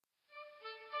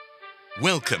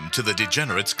Welcome to the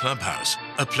Degenerates Clubhouse,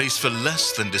 a place for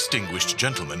less than distinguished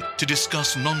gentlemen to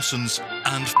discuss nonsense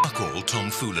and fuck-all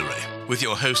tomfoolery, with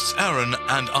your hosts Aaron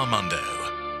and Armando.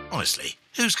 Honestly,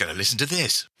 who's going to listen to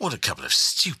this? What a couple of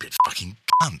stupid fucking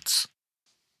cunts.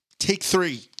 Take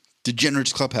 3,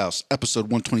 Degenerates Clubhouse, episode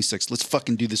 126. Let's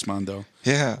fucking do this, Mondo.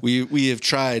 Yeah. We have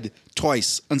tried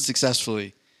twice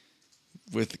unsuccessfully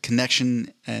with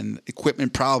connection and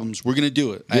equipment problems. We're going to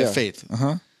do it. I have faith.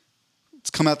 Uh-huh. Let's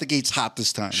come out the gates hot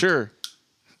this time. Sure.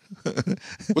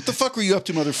 What the fuck were you up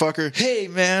to, motherfucker? Hey,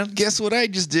 man, guess what I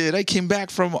just did? I came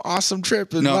back from an awesome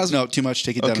trip. No, too much.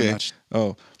 Take it down a notch.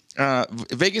 Oh.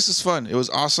 Vegas was fun. It was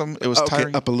awesome. It was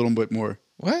tiring. Up a little bit more.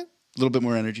 What? A little bit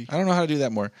more energy. I don't know how to do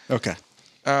that more. Okay.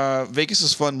 Vegas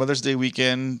was fun. Mother's Day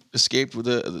weekend. Escaped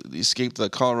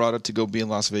Colorado to go be in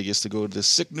Las Vegas to go to the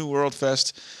Sick New World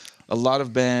Fest. A lot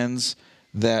of bands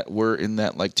that were in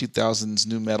that like 2000s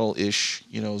new metal-ish,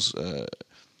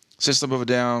 System of a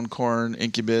Down, Korn,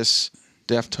 Incubus,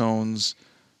 Deftones,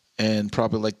 and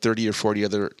probably like 30 or 40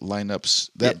 other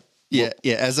lineups. Yeah.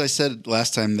 As I said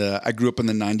last time, I grew up in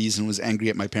the 90s and was angry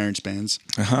at my parents' bands.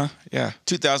 Yeah.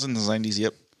 2000s and 90s,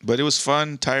 yep. But it was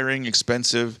fun, tiring,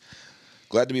 expensive.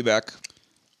 Glad to be back.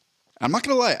 I'm not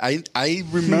going to lie. I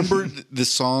remembered the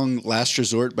song Last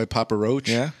Resort by Papa Roach.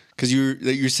 Yeah. Because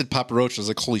you said Papa Roach. I was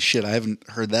like, holy shit, I haven't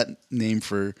heard that name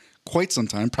for quite some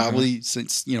time. Probably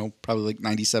since, probably like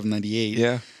 97, 98.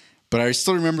 Yeah. But I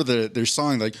still remember their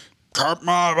song, like, cut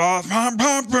my off my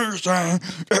puppers, and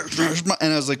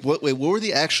I was like, what were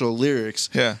the actual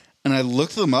lyrics? Yeah. And I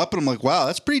looked them up, and I'm like, wow,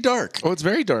 that's pretty dark. Oh, it's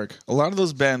very dark. A lot of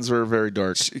those bands were very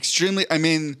dark. Extremely, I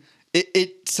mean,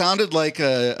 it sounded like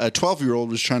a 12-year-old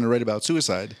was trying to write about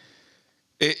suicide.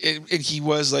 He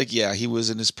was like, he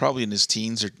was probably in his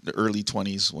teens or early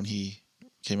 20s when he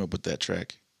came up with that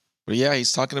track. But yeah,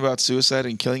 he's talking about suicide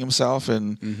and killing himself,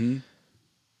 and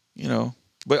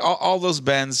But all those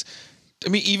bands, I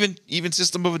mean, even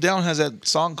System of a Down has that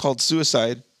song called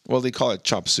Suicide. Well, they call it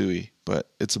Chop Suey,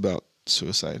 but it's about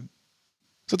suicide.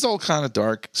 So it's all kind of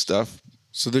dark stuff.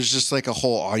 So there's just like a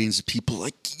whole audience of people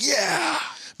like, yeah.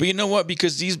 But you know what?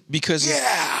 Because these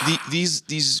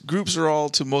groups are all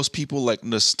to most people like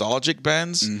nostalgic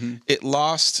bands. Mm-hmm. It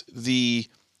lost the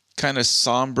kind of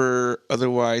somber,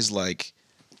 otherwise like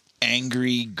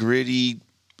angry, gritty.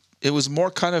 It was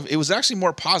actually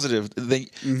more positive.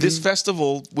 This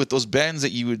festival with those bands that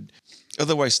you would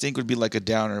otherwise think would be like a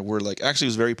downer were like actually it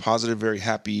was very positive, very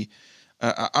happy.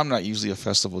 I'm not usually a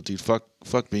festival dude.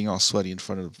 Fuck being all sweaty in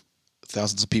front of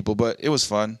thousands of people, but it was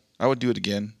fun. I would do it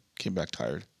again. Came back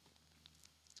tired.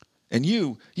 And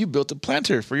you built a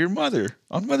planter for your mother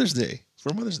on Mother's Day.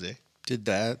 For Mother's Day. Did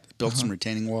that. Built some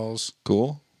retaining walls.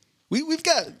 Cool. We've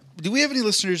got. Do we have any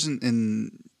listeners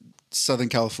in Southern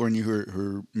California who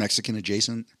are Mexican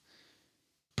adjacent?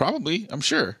 Probably. I'm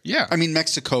sure. Yeah. I mean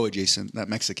Mexico adjacent, not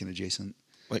Mexican adjacent.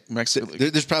 Like Mexico.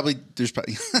 There's probably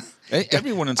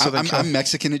everyone in Southern California. I'm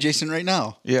Mexican adjacent right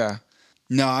now. Yeah.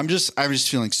 No, I was just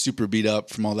feeling super beat up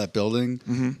from all that building.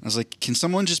 Mm-hmm. I was like, can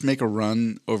someone just make a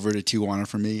run over to Tijuana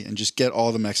for me and just get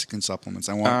all the Mexican supplements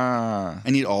I want? I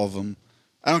need all of them.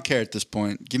 I don't care at this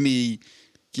point. Give me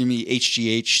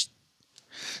HGH.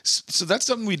 So that's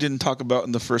something we didn't talk about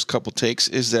in the first couple takes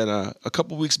is that a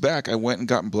couple weeks back I went and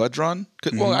got blood drawn.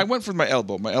 Well, I went for my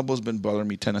elbow. My elbow's been bothering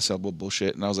me, tennis elbow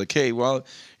bullshit. And I was like, hey, while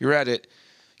you're at it,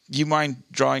 do you mind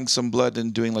drawing some blood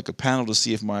and doing like a panel to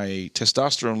see if my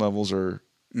testosterone levels are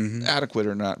adequate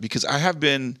or not? Because I have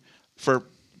been for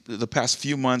the past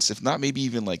few months, if not maybe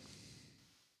even like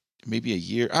maybe a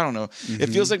year. I don't know. It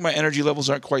feels like my energy levels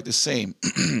aren't quite the same.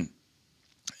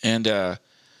 And so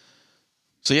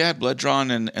yeah, I had blood drawn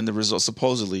and the results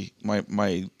supposedly my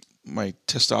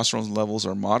testosterone levels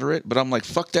are moderate. But I'm like,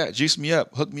 fuck that, juice me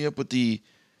up, hook me up with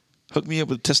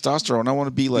testosterone. I want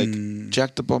to be like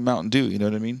jacked up on Mountain Dew. You know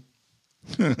what I mean?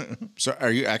 So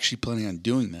are you actually planning on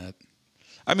doing that?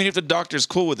 I mean, if the doctor's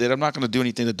cool with it, I'm not going to do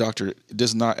anything the doctor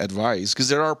does not advise. Because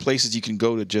there are places you can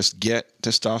go to just get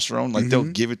testosterone. Like they'll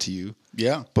give it to you.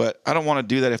 Yeah. But I don't want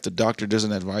to do that if the doctor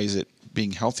doesn't advise it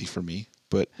being healthy for me.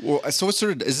 But so what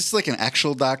sort of is this like an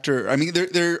actual doctor? I mean,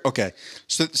 they're okay.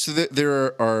 So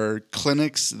there are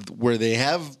clinics where they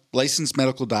have licensed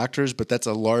medical doctors, but that's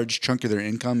a large chunk of their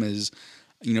income is,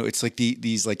 it's like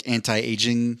these like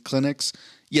anti-aging clinics.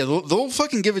 Yeah, they'll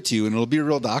fucking give it to you, and it'll be a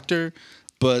real doctor.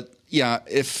 But yeah,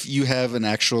 if you have an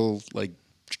actual like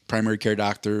primary care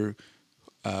doctor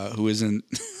who isn't.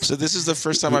 So this is the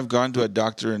first time I've gone to a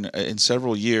doctor in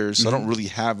several years. So I don't really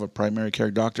have a primary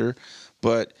care doctor,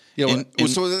 but. Yeah,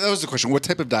 so that was the question. What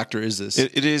type of doctor is this?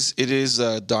 It is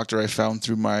a doctor I found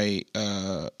through my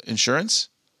insurance,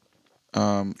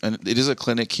 and it is a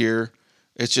clinic here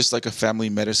It's just like a family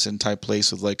medicine type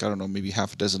place with like, I don't know, maybe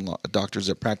half a dozen doctors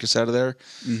that practice out of there.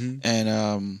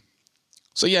 And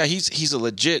so yeah, he's a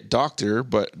legit doctor,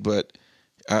 but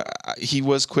he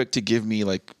was quick to give me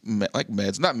like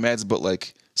meds, not meds, but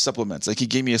like supplements. Like he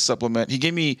gave me a supplement. He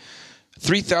gave me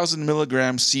 3,000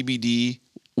 milligrams CBD,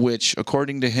 which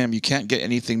according to him, you can't get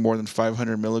anything more than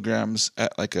 500 milligrams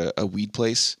at like a weed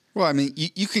place. Well, I mean,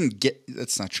 you can get.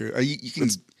 That's not true.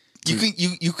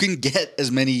 You can get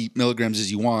as many milligrams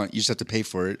as you want. You just have to pay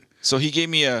for it. So he gave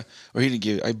me he didn't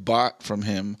give. I bought from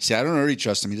him. See, I don't already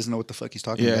trust him. He doesn't know what the fuck he's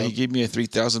talking about. Yeah, he gave me a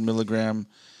 3,000 milligram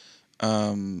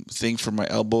thing for my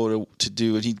elbow to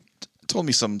do, and he told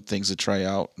me some things to try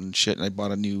out and shit. And I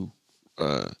bought a new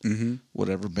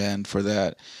whatever band for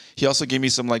that. He also gave me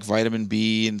some like vitamin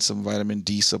B and some vitamin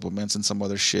D supplements and some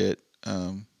other shit.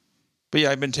 But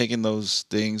yeah, I've been taking those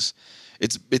things.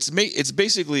 It's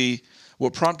basically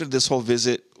what prompted this whole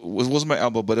visit was my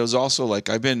elbow, but it was also like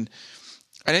and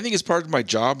I think it's part of my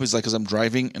job is like because I'm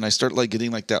driving and I start like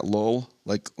getting like that lull,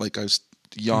 like I was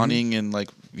yawning and like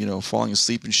falling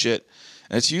asleep and shit.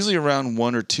 And it's usually around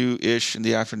 1 or 2 ish in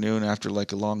the afternoon after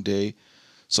like a long day.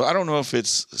 So I don't know if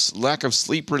it's lack of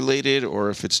sleep related or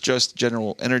if it's just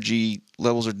general energy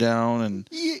levels are down. And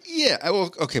yeah.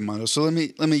 Well, okay, Mondo. So let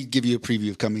me give you a preview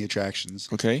of coming attractions.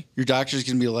 Okay. Your doctor's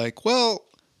gonna be like, well,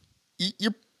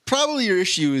 your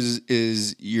issue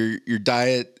is your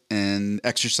diet and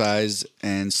exercise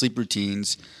and sleep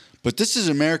routines, but this is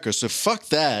America, so fuck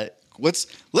that. Let's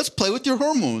play with your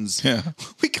hormones. Yeah,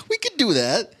 we could do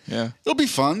that. Yeah, it'll be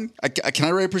fun. Can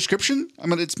I write a prescription? I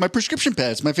mean, it's my prescription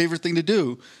pad. It's my favorite thing to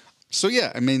do. So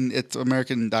yeah, I mean,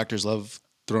 American doctors love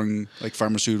throwing like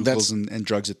pharmaceuticals and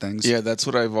drugs at things. Yeah, that's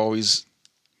what I've always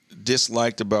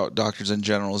disliked about doctors in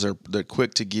general is they're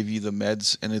quick to give you the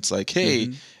meds, and it's like,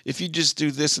 hey, if you just do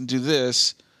this and do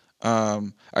this.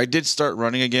 I did start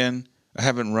running again. I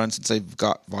haven't run since I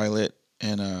got Violet,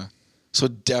 and so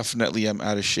definitely I'm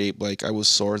out of shape. Like I was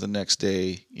sore the next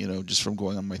day, just from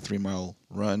going on my 3-mile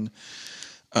run.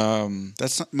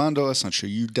 That's not Mondo. That's not true.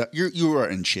 You are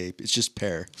in shape. It's just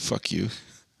pear. Fuck you.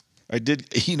 I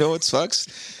did. You know what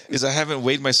sucks is I haven't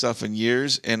weighed myself in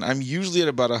years, and I'm usually at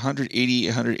about 180,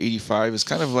 185. It's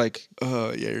kind of like,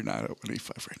 yeah, you're not at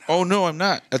 185 right now. Oh no, I'm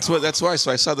not. That's why.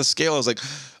 So I saw the scale. I was like,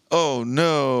 oh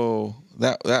no,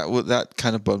 that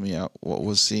kind of bummed me out. What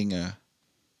was seeing a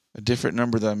different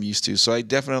number that I'm used to. So I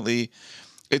definitely,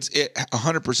 it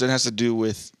 100% has to do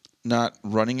with not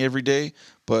running every day,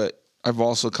 but I've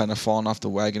also kind of fallen off the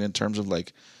wagon in terms of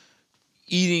like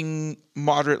eating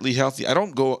moderately healthy. I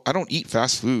don't eat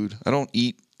fast food. I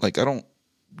don't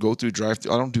go through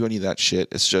drive-thru. I don't do any of that shit.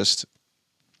 It's just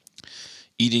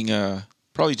eating,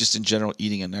 probably just in general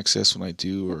eating in excess when I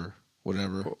do or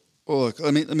whatever. Well, look,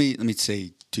 let me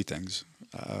say 2 things.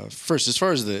 First, as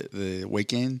far as the weight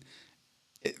gain,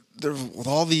 with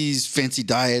all these fancy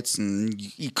diets and you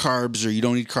eat carbs or you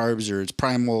don't eat carbs or it's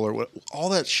primal or what, all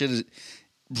that shit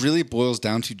really boils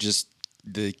down to just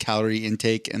the calorie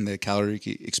intake and the calorie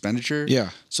expenditure.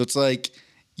 Yeah. So it's like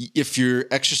if you're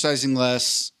exercising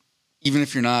less, even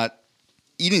if you're not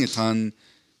eating a ton,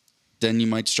 then you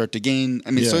might start to gain.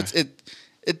 I mean, so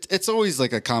it's always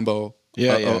like a combo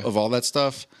of all that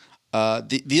stuff.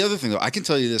 The other thing though, I can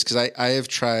tell you this because I have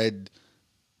tried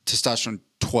testosterone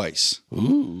twice.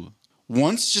 Ooh.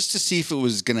 Once just to see if it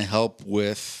was going to help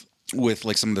with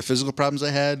like some of the physical problems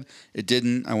I had. It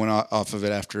didn't. I went off of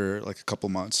it after like a couple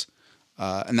months.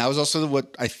 And that was also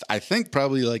what I think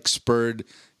probably like spurred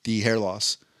the hair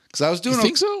loss. Because I was doing. You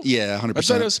think so? Yeah, 100%. I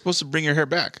thought it was supposed to bring your hair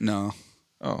back. No.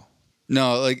 Oh.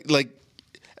 No, like,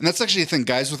 and that's actually a thing.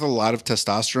 Guys with a lot of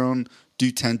testosterone do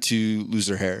tend to lose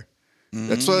their hair.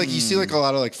 That's why, like, you see like a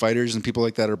lot of like fighters and people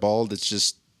like that are bald. It's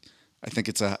just, I think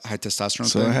it's a high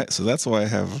testosterone thing. So that's why I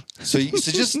have. So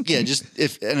just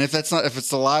if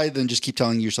it's a lie, then just keep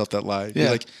telling yourself that lie. Yeah.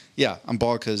 You're like, yeah, I'm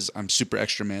bald because I'm super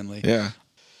extra manly. Yeah.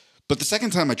 But the second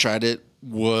time I tried it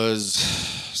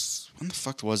was, when the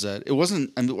fuck was that? It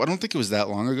wasn't. I don't think it was that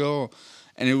long ago,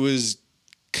 and it was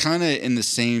kind of in the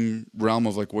same realm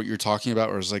of like what you're talking about,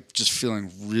 where it was like just feeling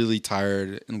really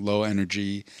tired and low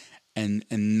energy, and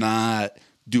not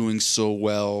doing so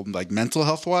well, like mental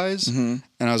health wise. Mm-hmm.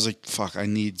 And I was like, fuck, I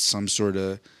need some sort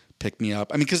of pick me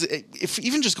up. I mean, because if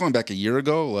even just going back a year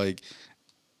ago, like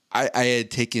I had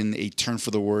taken a turn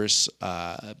for the worse,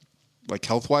 like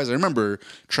health wise. I remember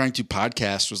trying to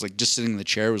podcast was like just sitting in the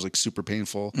chair was like super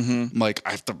painful. Mm-hmm. I'm like,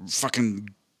 I have to fucking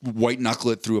white knuckle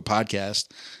it through a podcast.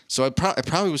 So it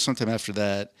probably was sometime after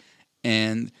that.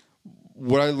 And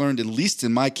what I learned, at least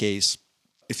in my case,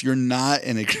 if you're not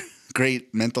in a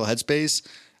great mental headspace,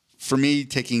 for me,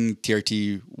 taking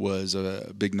TRT was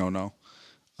a big no-no.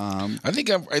 I think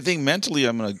mentally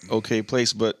I'm in an okay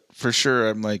place, but for sure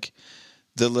I'm like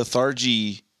the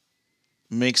lethargy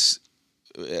makes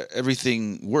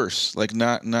everything worse. Like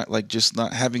not like just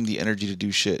not having the energy to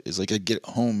do shit is like I get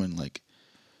home and like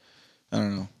I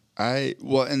don't know.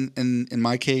 In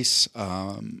my case,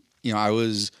 I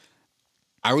was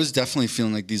definitely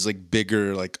feeling like these like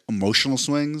bigger like emotional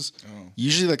swings. Oh.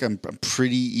 Usually like I'm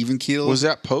pretty even keeled. Was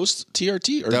that post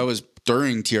TRT or that was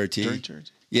during TRT? during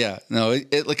TRT? Yeah, no,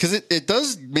 it like because it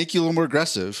does make you a little more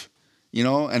aggressive,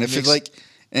 and if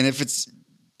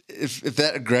if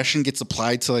that aggression gets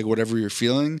applied to like whatever you're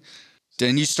feeling,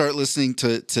 then you start listening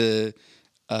to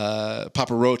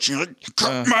Papa Roach. And you're like,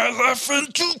 cut my life in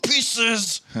two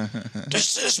pieces.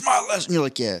 This is my lesson. You're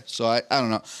like, yeah. So I don't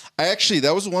know.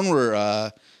 That was one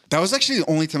where that was actually the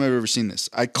only time I've ever seen this.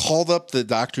 I called up the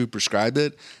doctor who prescribed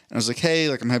it, and I was like, hey,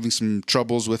 like I'm having some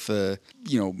troubles with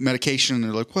medication. And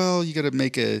they're like, well, you got to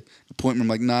make an appointment. I'm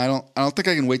like, no, I don't think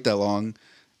I can wait that long.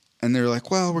 And they're like,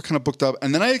 well, we're kind of booked up.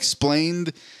 And then I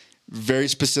explained very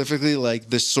specifically like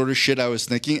this sort of shit I was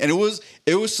thinking, and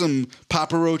it was some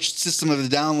Papa Roach System of the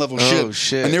Down level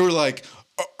shit. And they were like,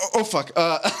 oh fuck,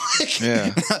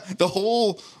 yeah. the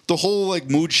whole like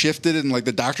mood shifted, and like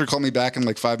the doctor called me back in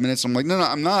like 5 minutes. I'm like, no,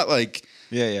 I'm not like.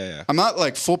 Yeah. I'm not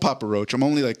like full Papa Roach. I'm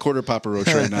only like quarter Papa Roach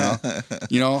right now.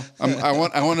 I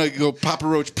want to go Papa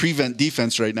Roach prevent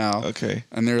defense right now. Okay.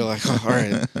 And they're like, oh, all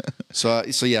right. So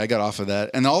yeah, I got off of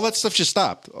that, and all that stuff just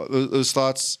stopped. Those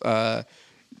thoughts,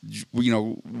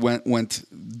 went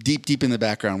deep in the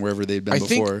background wherever they'd been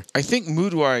before. I think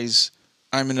mood wise,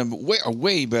 I'm in a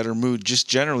way better mood, just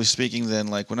generally speaking, than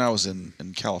like when I was in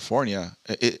California.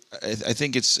 I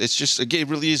think it's just again, it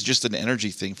really is just an energy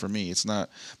thing for me. It's not,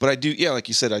 but I do, like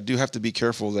you said, I do have to be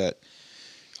careful that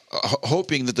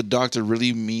hoping that the doctor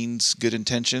really means good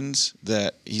intentions,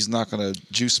 that he's not gonna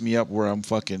juice me up where I'm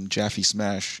fucking Jaffe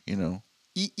Smash, Yeah,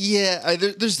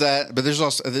 there's that, but there's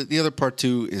also the other part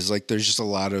too is like there's just a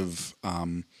lot of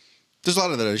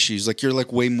other issues. Like you're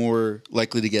like way more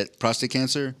likely to get prostate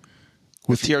cancer.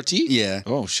 With TRT? Yeah.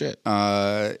 Oh, shit.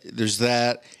 There's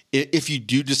that. If you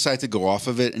do decide to go off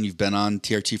of it and you've been on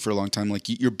TRT for a long time, like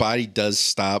your body does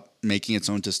stop making its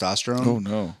own testosterone. Oh,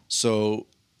 no. So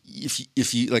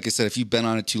if you like I said, if you've been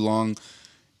on it too long,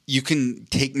 you can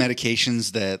take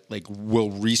medications that like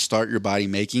will restart your body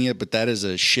making it, but that is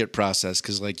a shit process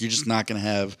because like you're just not going to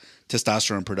have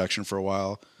testosterone production for a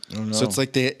while. Oh, no. So it's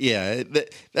like that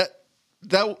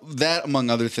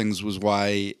among other things was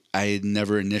why I had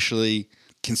never initially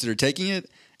considered taking it,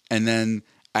 and then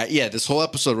this whole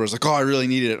episode where I was like, oh, I really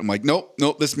needed it. I'm like, nope,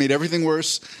 this made everything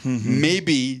worse. Mm-hmm.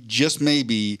 Maybe, just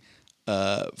maybe,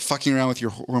 fucking around with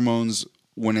your hormones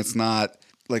when it's not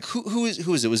like who is it?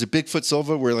 Was it Bigfoot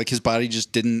Silva where like his body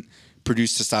just didn't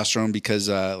produce testosterone because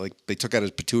like they took out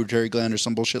his pituitary gland or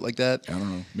some bullshit like that? I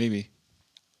don't know, maybe.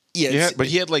 Yeah, but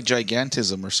he had like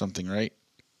gigantism or something, right?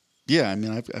 Yeah, I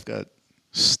mean, I've got.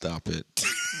 Stop it.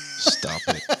 Stop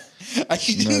it.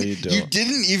 No, you don't. You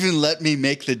didn't even let me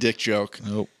make the dick joke.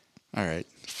 Nope. All right,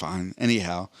 fine.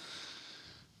 Anyhow,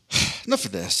 enough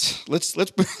of this. Let's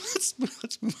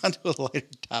move on to a lighter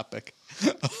topic.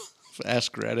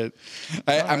 Ask Reddit.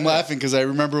 I'm laughing because I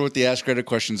remember what the Ask Reddit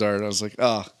questions are, and I was like,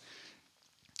 oh.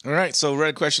 All right. So,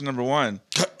 Reddit question number 1.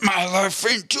 Cut my life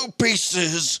in 2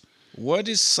 pieces. What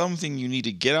is something you need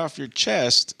to get off your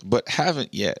chest but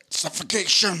haven't yet?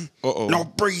 Suffocation. Uh-oh. No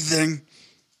breathing.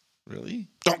 Really?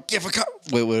 Don't give a fuck.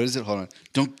 Wait, what is it? Hold on.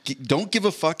 Don't give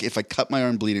a fuck if I cut my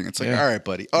arm bleeding. It's like, all right,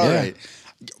 buddy. All right.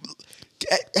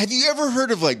 Have you ever heard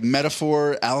of like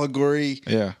metaphor, allegory?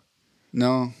 Yeah.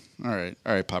 No? All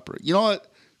right, Papa. You know what?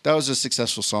 That was a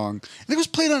successful song. And it was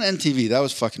played on MTV. That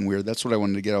was fucking weird. That's what I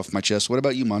wanted to get off my chest. What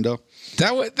about you, Mondo?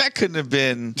 That couldn't have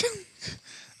been...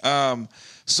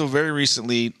 So very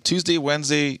recently, Tuesday,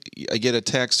 Wednesday, I get a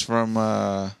text from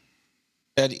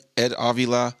Ed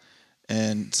Avila,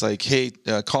 and it's like, "Hey,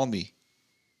 call me."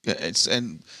 Ed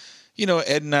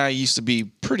and I used to be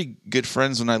pretty good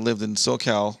friends when I lived in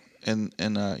SoCal, and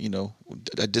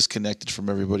I disconnected from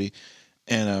everybody,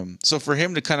 and so for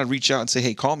him to kind of reach out and say,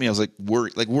 "Hey, call me," I was like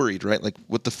worried, right? Like,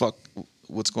 what the fuck?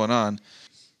 What's going on?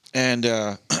 And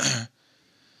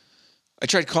I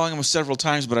tried calling him several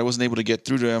times, but I wasn't able to get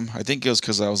through to him. I think it was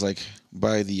because I was like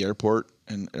by the airport,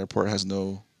 and airport has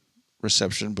no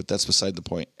reception, but that's beside the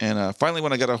point. And finally,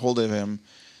 when I got a hold of him,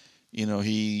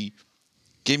 he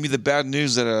gave me the bad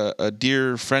news that a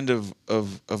dear friend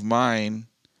of mine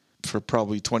for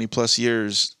probably 20 plus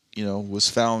years, was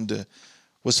found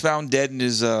dead in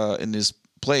his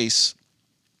place.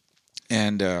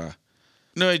 And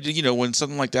when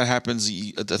something like that happens,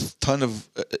 a ton of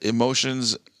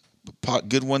emotions.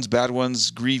 Good ones, bad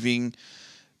ones, grieving,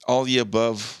 all the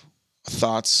above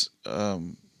thoughts,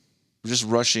 just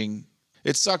rushing.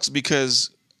 It sucks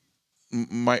because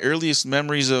my earliest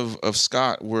memories of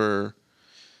Scott were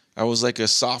I was like a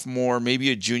sophomore,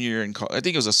 maybe a junior in college. I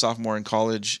think it was a sophomore in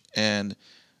college, and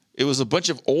it was a bunch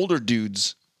of older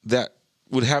dudes that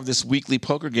would have this weekly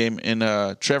poker game in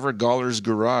Trevor Goller's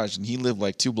garage, and he lived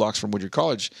like 2 blocks from Woodard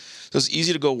College. So it's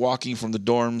easy to go walking from the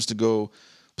dorms to go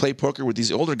play poker with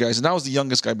these older guys. And I was the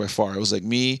youngest guy by far. It was like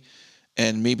me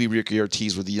and maybe Ricky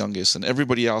Ortiz were the youngest, and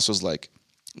everybody else was like,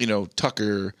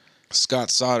 Tucker, Scott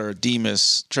Sauter,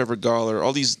 Demas, Trevor Goller,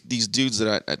 all these dudes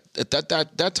that at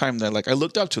that time that like I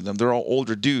looked up to them. They're all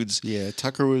older dudes. Yeah,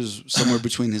 Tucker was somewhere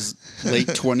between his late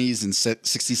 20s and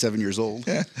 67 years old.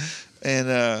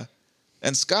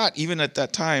 And Scott, even at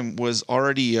that time, was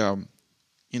already,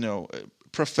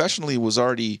 professionally was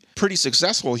already pretty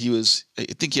successful. I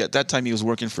think at that time he was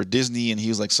working for Disney, and he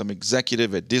was like some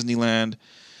executive at Disneyland.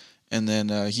 And then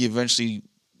he eventually,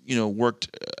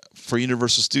 worked for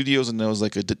Universal Studios, and there was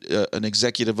like an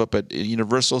executive up at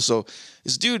Universal. So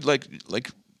this dude, like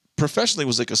professionally,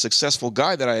 was like a successful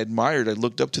guy that I admired. I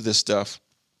looked up to this stuff.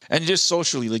 And just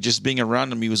socially, like just being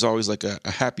around him, he was always like a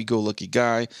happy-go-lucky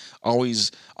guy.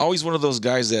 Always one of those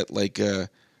guys that like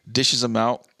dishes them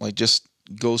out, like just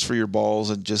goes for your balls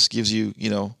and just gives you,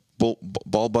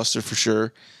 ball buster for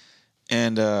sure.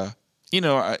 And I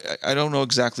don't know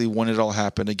exactly when it all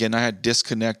happened. Again, I had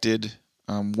disconnected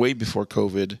way before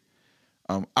COVID.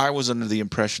 I was under the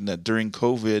impression that during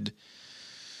COVID,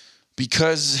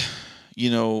 because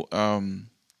there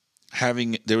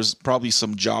was probably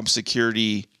some job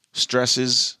security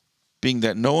stresses, being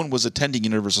that no one was attending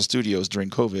Universal Studios during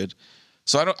COVID.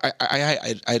 So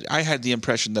I had the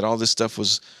impression that all this stuff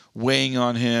was weighing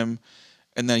on him,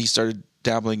 and then he started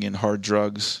dabbling in hard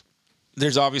drugs.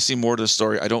 There's obviously more to the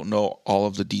story. I don't know all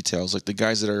of the details. Like the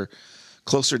guys that are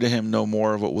closer to him know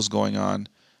more of what was going on,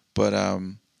 but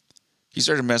he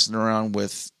started messing around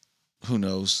with, who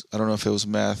knows? I don't know if it was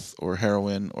meth or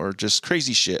heroin or just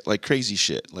crazy shit. Like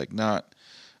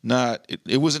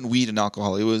it wasn't weed and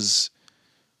alcohol. It was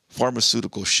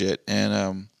pharmaceutical shit.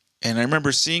 And I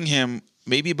remember seeing him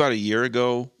maybe about a year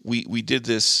ago. We did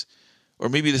this, or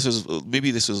maybe this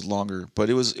was longer, but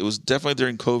it was definitely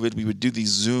during COVID. We would do these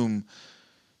Zoom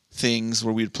things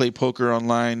where we'd play poker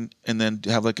online and then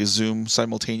have like a Zoom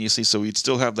simultaneously. So we'd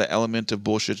still have the element of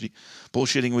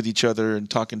bullshitting with each other and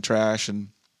talking trash. And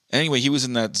anyway, he was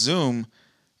in that Zoom,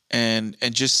 and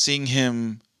just seeing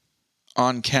him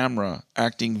on camera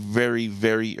acting very,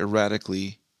 very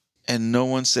erratically, and no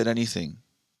one said anything.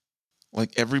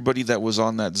 Like everybody that was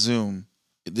on that Zoom,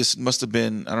 this must have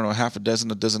been, I don't know, a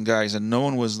dozen guys, and no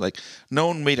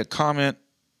one made a comment.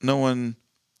 No one,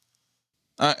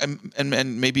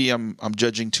 and maybe I'm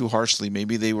judging too harshly.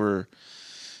 Maybe they were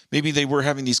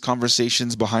having these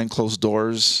conversations behind closed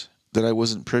doors that I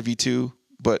wasn't privy to.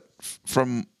 But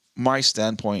from my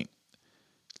standpoint,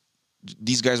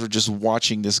 these guys were just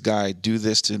watching this guy do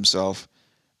this to himself,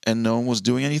 and no one was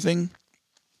doing anything.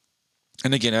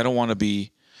 And again, I don't want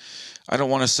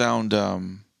to sound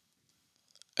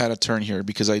out of turn here,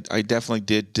 because I definitely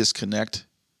did disconnect,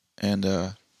 and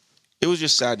it was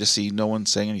just sad to see no one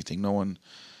saying anything. No one,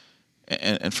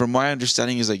 and from my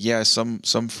understanding is like, yeah, some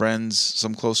friends,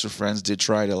 some closer friends did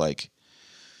try to like,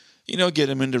 get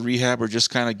him into rehab or just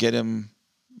kind of get him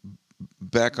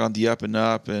back on the up and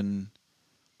up, and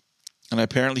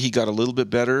apparently he got a little bit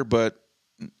better, but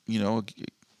he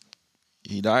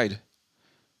died.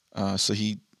 So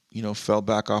he fell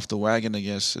back off the wagon, I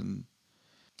guess. And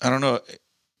I don't know.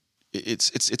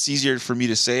 It's easier for me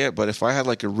to say it, but if I had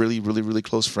like a really, really, really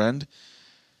close friend,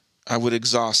 I would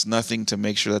exhaust nothing to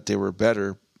make sure that they were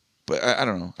better. But I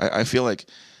don't know. I feel like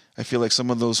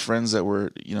some of those friends that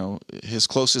were, his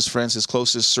closest friends, his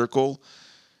closest circle,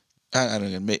 I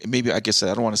don't know. Maybe, like I said,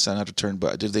 I don't want to sound out of turn,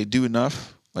 but did they do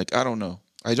enough? Like, I don't know.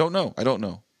 I don't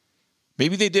know.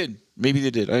 Maybe they did.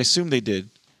 I assume they did.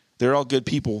 They're all good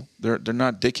people. They're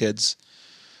not dickheads.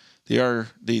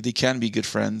 They can be good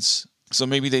friends. So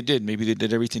maybe they did. Maybe they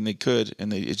did everything they could,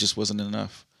 and it just wasn't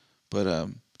enough. But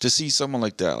to see someone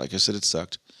like that, like I said, it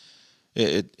sucked.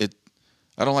 It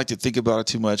I don't like to think about it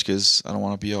too much because I don't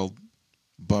want to be all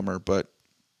bummer. But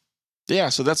yeah,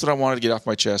 so that's what I wanted to get off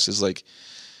my chest is like,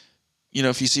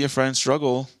 if you see a friend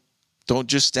struggle, don't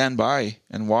just stand by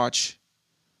and watch.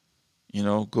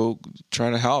 Go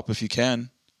try to help if you can.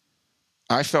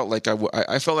 I felt like I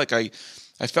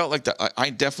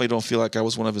definitely don't feel like I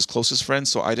was one of his closest friends,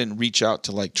 so I didn't reach out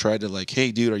to like try to like,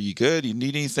 hey dude, are you good? You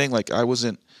need anything? Like I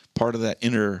wasn't part of that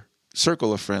inner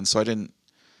circle of friends, so I didn't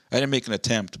make an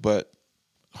attempt. But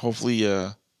hopefully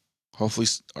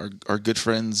our good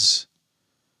friends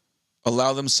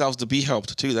allow themselves to be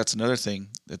helped too. That's another thing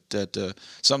that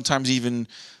sometimes even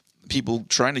people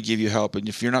trying to give you help, and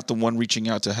if you're not the one reaching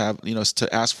out to have,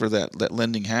 to ask for that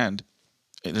lending hand,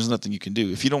 there's nothing you can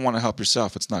do. If you don't want to help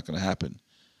yourself, it's not going to happen.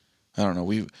 I don't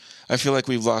know. I feel like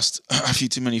we've lost a few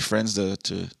too many friends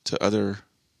to other.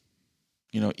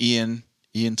 Ian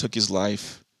took his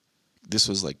life. This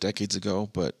was like decades ago,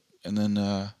 and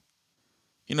then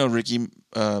Ricky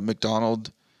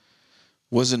McDonald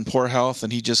was in poor health,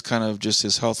 and he just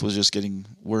his health was just getting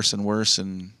worse and worse.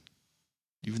 And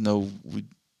even though we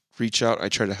reach out, I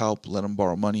try to help, let him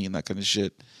borrow money and that kind of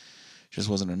shit, just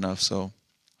wasn't enough. So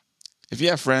if you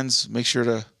have friends, make sure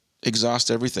to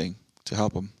exhaust everything to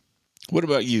help them. What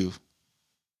about you?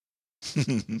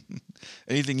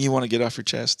 Anything you want to get off your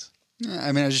chest?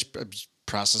 I mean, I'm just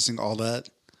processing all that.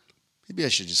 Maybe I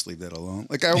should just leave that alone.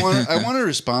 Like I want to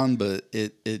respond, but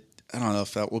it I don't know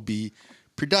if that will be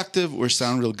productive or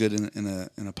sound real good in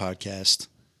a podcast.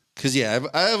 Because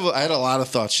I had a lot of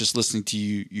thoughts just listening to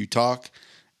you talk,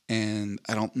 and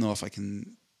I don't know if I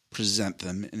can present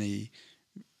them in a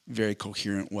very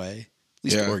coherent way, at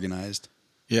least organized.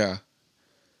 Yeah.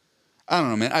 I don't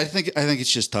know, man. I think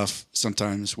it's just tough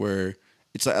sometimes where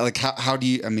it's like how do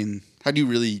you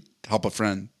really help a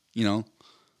friend,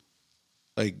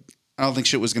 Like I don't think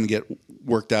shit was going to get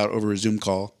worked out over a Zoom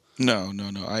call. No.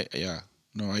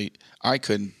 I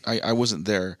couldn't. I wasn't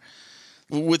there.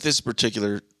 With this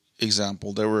particular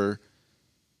example, there were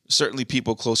certainly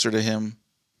people closer to him,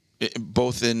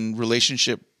 both in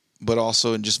relationship but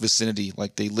also in just vicinity.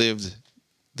 Like they lived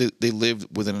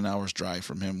within an hour's drive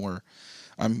from him, where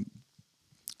I'm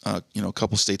a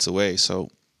couple states away. So,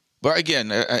 but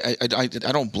again, I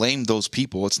don't blame those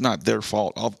people. It's not their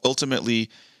fault.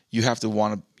 Ultimately, you have to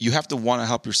want to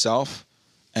help yourself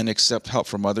and accept help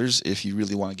from others if you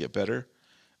really want to get better.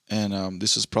 And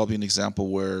this is probably an example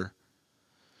where,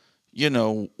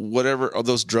 whatever of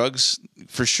those drugs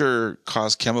for sure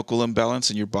cause chemical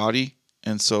imbalance in your body,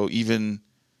 and so even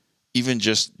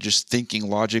just thinking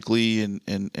logically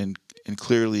and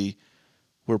clearly,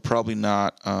 we're probably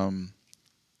not an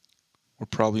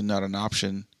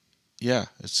option. Yeah,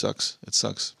 it sucks.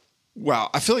 Wow,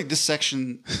 I feel like this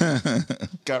section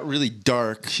got really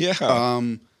dark. Yeah.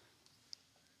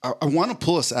 I want to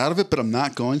pull us out of it, but I'm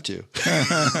not going to.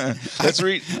 Let's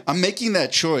read. I'm making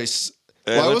that choice.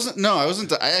 Well, I wasn't. No, I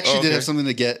wasn't. I actually did have something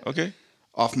to get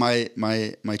off my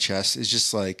chest. It's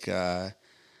just like, that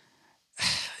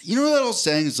old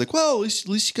saying? It's like, well, at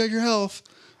least you got your health.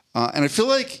 And I feel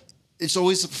like it's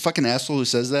always a fucking asshole who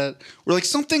says that. Where like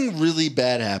something really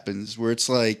bad happens, where it's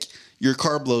like your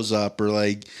car blows up or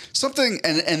like something,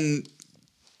 and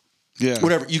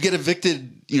whatever. You get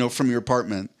evicted, from your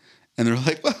apartment. And they're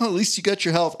like, well, at least you got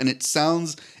your health. And it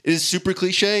is super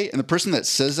cliche. And the person that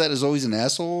says that is always an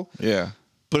asshole. Yeah.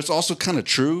 But it's also kind of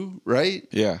true, right?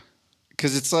 Yeah.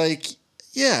 Because it's like,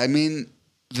 I mean,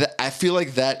 I feel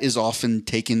like that is often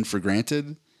taken for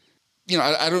granted.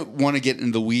 I don't want to get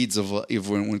in the weeds of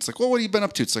when it's like, well, what have you been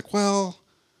up to? It's like, well,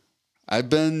 I've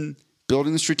been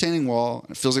building this retaining wall.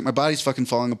 It feels like my body's fucking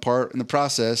falling apart in the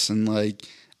process. And like,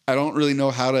 I don't really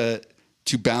know how to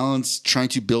balance trying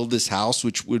to build this house,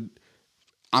 which would,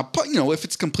 if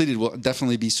it's completed, will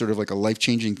definitely be sort of like a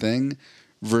life-changing thing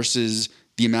versus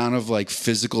the amount of like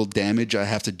physical damage I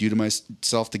have to do to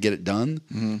myself to get it done.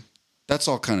 Mm-hmm. That's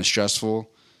all kind of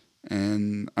stressful.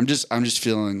 And I'm just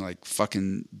feeling like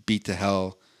fucking beat to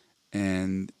hell.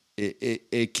 And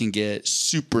it can get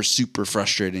super, super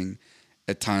frustrating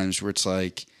at times where it's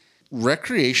like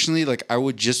recreationally, like I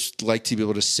would just like to be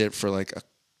able to sit for like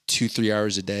 2-3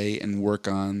 hours a day and work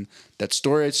on that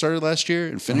story I started last year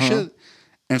and finish it.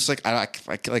 And it's like I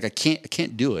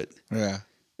can't do it. Yeah.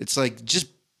 It's like just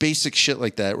basic shit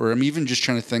like that where I'm even just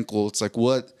trying to think, well, it's like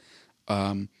what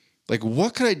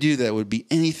could I do that would be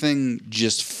anything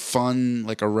just fun,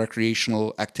 like a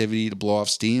recreational activity to blow off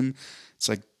steam? It's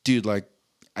like, dude, like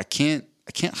I can't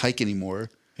hike anymore.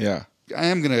 Yeah. I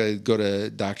am gonna go to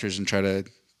doctors and try to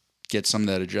get some of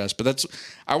that addressed. But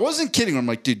I wasn't kidding. I'm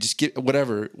like, dude, just get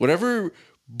whatever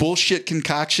bullshit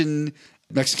concoction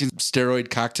Mexican steroid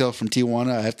cocktail from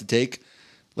Tijuana I have to take.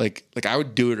 Like I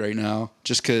would do it right now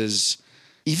just because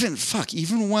even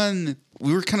when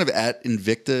we were kind of at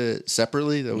Invicta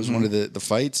separately, that was one of the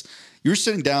fights, you were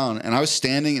sitting down and I was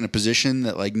standing in a position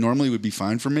that like normally would be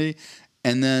fine for me.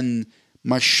 And then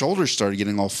my shoulders started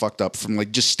getting all fucked up from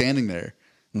like just standing there.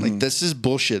 Like, this is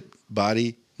bullshit,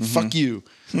 body. Fuck you.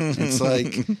 And it's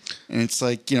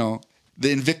like,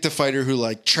 the Invicta fighter who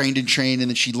like trained and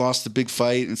then she lost the big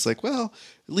fight. And it's like, well,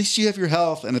 at least you have your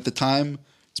health. And at the time,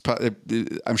 It's probably,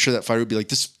 I'm sure that fighter would be like,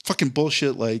 this fucking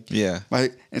bullshit. Like, Yeah.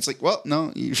 and it's like, well,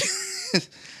 no, if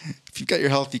you've got your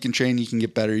health, you can train, you can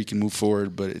get better, you can move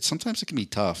forward. But sometimes it can be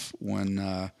tough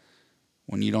when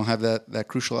you don't have that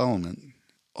crucial element.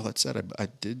 All that said, I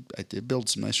did build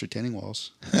some nice retaining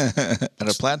walls And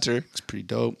a planter. It's pretty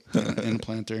dope, and a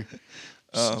planter.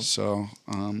 So,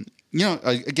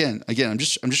 again, I'm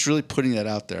just really putting that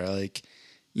out there. Like,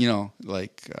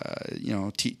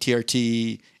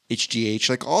 TRT, HGH,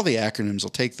 like all the acronyms. I'll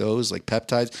take those, like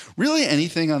peptides. Really,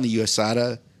 anything on the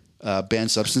USADA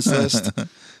banned substance list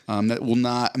that will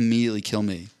not immediately kill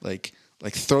me. Like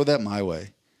throw that my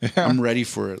way. Yeah. I'm ready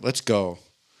for it. Let's go.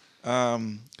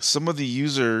 Some of the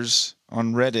users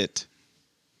on Reddit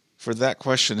for that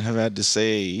question have had to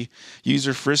say,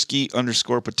 user frisky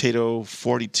 _potato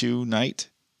 42 night.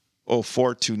 Oh,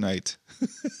 42 night.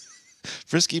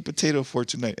 Frisky potato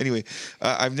 42 night. Anyway,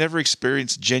 I've never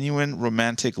experienced genuine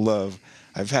romantic love.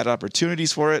 I've had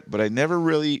opportunities for it, but I never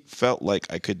really felt like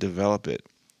I could develop it.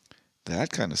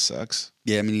 That kind of sucks.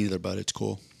 Yeah, me neither, but it's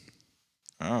cool.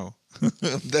 Oh,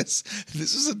 this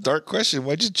is a dark question.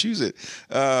 Why'd you choose it?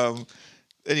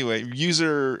 Anyway,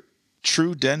 user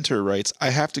True Denter writes, I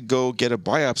have to go get a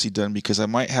biopsy done because I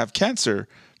might have cancer.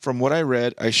 From what I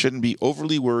read, I shouldn't be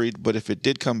overly worried, but if it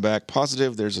did come back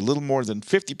positive, there's a little more than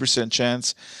 50%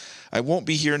 chance I won't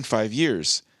be here in 5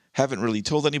 years. Haven't really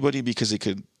told anybody because it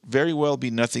could very well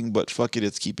be nothing but fuck it,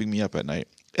 it's keeping me up at night.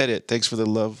 Edit. Thanks for the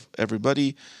love,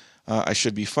 everybody. I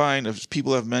should be fine. As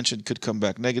people have mentioned, could come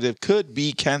back negative. Could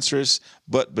be cancerous,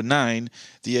 but benign.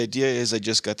 The idea is I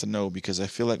just got to know because I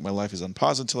feel like my life is on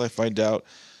pause until I find out.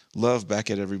 Love back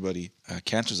at everybody.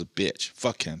 Cancer's a bitch.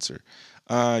 Fuck cancer.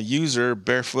 User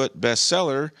Barefoot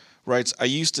Bestseller writes, I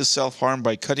used to self-harm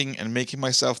by cutting and making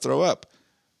myself throw up.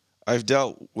 I've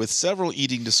dealt with several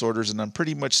eating disorders and I'm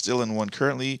pretty much still in one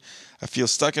currently. I feel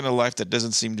stuck in a life that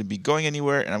doesn't seem to be going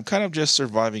anywhere and I'm kind of just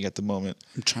surviving at the moment.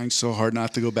 I'm trying so hard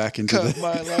not to go back into Cut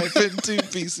my life in 2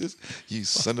 pieces. You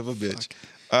son of a bitch.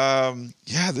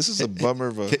 Yeah, this is a bummer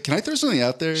of a... Can I throw something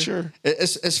out there? Sure.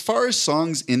 As far as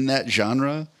songs in that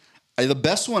genre, the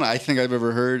best one I think I've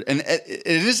ever heard, and it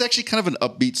is actually kind of an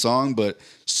upbeat song, but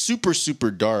super,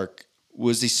 super dark,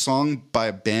 was a song by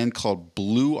a band called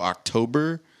Blue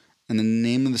October, and the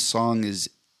name of the song is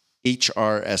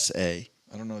HRSA.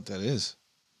 I don't know what that is.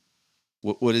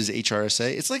 What is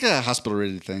HRSA? It's like a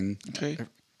hospital-rated thing. Okay.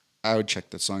 I would check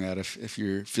that song out if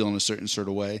you're feeling a certain sort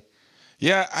of way.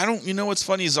 Yeah, I don't... You know what's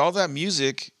funny is all that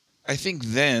music, I think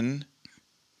then...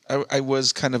 I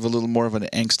was kind of a little more of an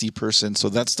angsty person, so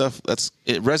that stuff,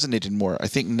 it resonated more. I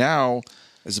think now...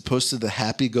 As opposed to the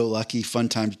happy-go-lucky, fun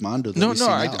times Mondo.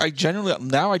 I generally...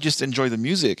 Now I just enjoy the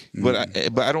music, but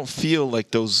I don't feel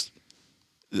like those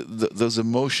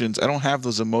emotions... I don't have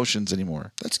those emotions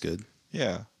anymore. That's good.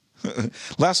 Yeah.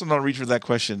 Last one I'll read for that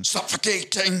question.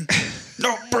 Suffocating,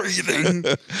 no breathing.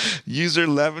 User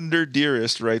Lavender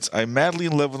Dearest writes, I'm madly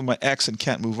in love with my ex and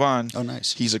can't move on. Oh,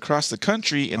 nice. He's across the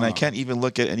country and I can't even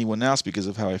look at anyone else because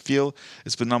of how I feel.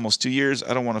 It's been almost 2 years.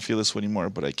 I don't want to feel this way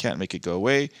anymore, but I can't make it go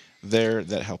away.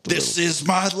 That helped a This little. is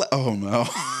my... Oh, no.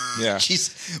 Yeah.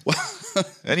 Jeez. Well,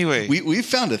 anyway. We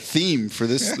found a theme for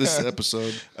this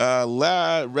episode.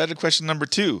 Reddit question number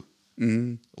 2.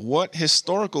 Mm-hmm. What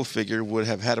historical figure would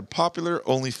have had a popular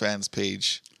OnlyFans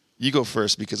page? You go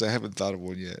first because I haven't thought of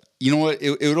one yet. You know what?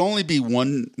 It would only be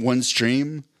one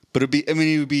stream, but it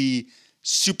would be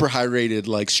super high rated,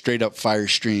 like straight up fire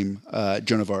stream.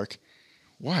 Joan of Arc.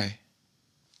 Why?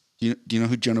 Do you know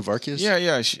who Joan of Arc is?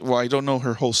 Yeah. Well, I don't know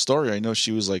her whole story. I know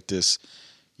she was like this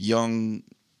young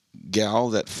gal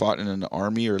that fought in an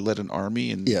army or led an army,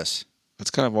 and yes,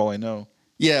 that's kind of all I know.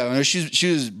 Yeah,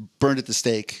 she was burned at the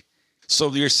stake. So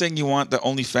you're saying you want the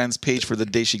OnlyFans page for the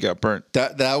day she got burnt?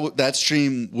 That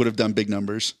stream would have done big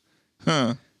numbers.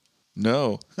 Huh?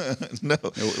 No, no.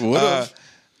 It would have.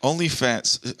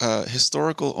 OnlyFans,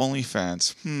 historical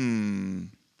OnlyFans.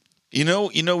 You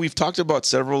know, we've talked about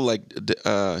several like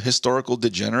historical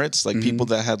degenerates, like people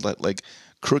that had like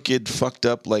crooked, fucked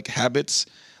up like habits.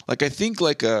 Like I think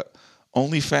like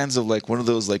OnlyFans of like one of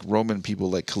those like Roman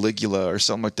people, like Caligula or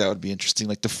something like that would be interesting.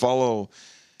 Like to follow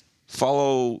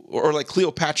or like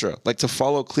Cleopatra, like to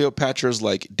follow Cleopatra's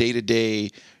like day-to-day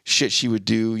shit she would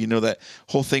do. You know, that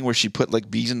whole thing where she put like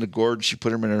bees in the gourd, she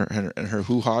put them in her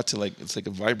hoo-ha to like, it's like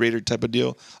a vibrator type of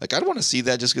deal. Like I'd want to see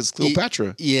that just because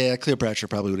Cleopatra. Yeah, Cleopatra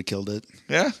probably would have killed it.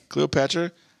 Yeah,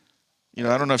 Cleopatra. You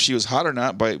know, I don't know if she was hot or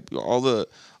not, but all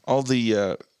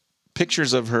the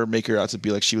pictures of her make her out to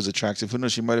be like she was attractive. Who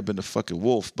knows? She might have been a fucking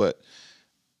wolf, but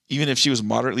even if she was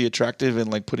moderately attractive and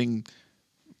like putting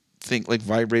like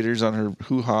vibrators on her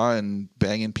hoo-ha and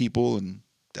banging people, and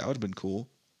that would have been cool.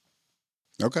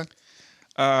 Okay.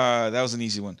 That was an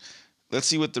easy one. Let's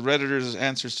see what the Redditors'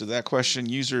 answers to that question.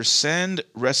 User Send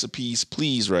Recipes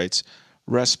Please writes,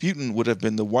 Rasputin would have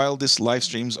been the wildest live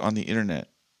streams on the internet.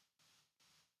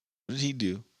 What did he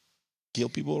do? Kill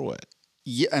people or what?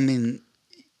 Yeah, I mean,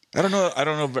 I don't know. I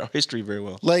don't know history very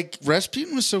well. like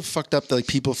Rasputin was so fucked up that like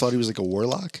people thought he was like a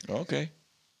warlock. Okay.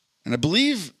 And I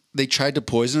believe they tried to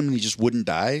poison him and he just wouldn't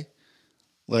die.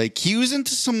 Like he was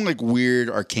into some like weird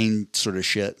arcane sort of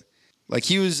shit. Like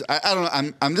he was, I don't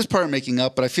know. I'm this part making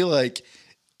up, but I feel like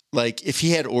if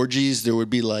he had orgies, there would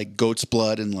be like goat's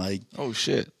blood and like Oh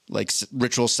shit. like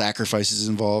ritual sacrifices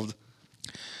involved.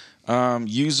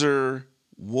 User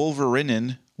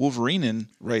Wolverine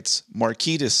writes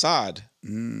Marquis de Sade.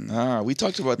 We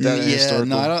talked about that. In Yeah, historical.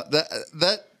 no, I don't.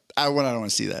 I don't want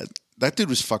to see that. That dude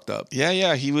was fucked up.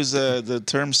 Yeah. He was. The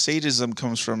term sadism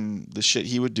comes from the shit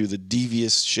he would do, the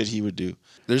devious shit he would do.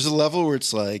 There's a level where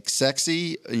it's like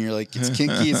sexy, and you're like, it's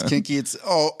kinky,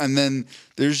 and then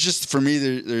there's just for me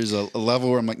there's a level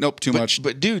where I'm like, nope, too much.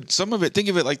 But dude, some of it, think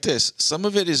of it like this. Some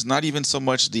of it is not even so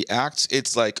much the acts.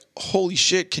 It's like, holy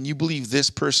shit, can you believe this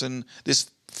person, this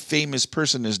famous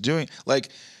person is doing like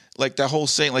that whole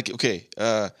saying, like, okay,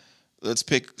 let's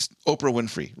pick Oprah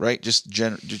Winfrey, right?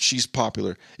 She's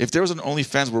popular. If there was an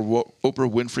OnlyFans where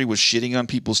Oprah Winfrey was shitting on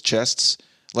people's chests,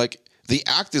 like the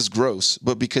act is gross,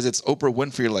 but because it's Oprah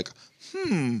Winfrey, you're like,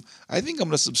 I think I'm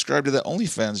gonna subscribe to that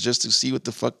OnlyFans just to see what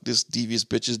the fuck this devious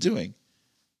bitch is doing.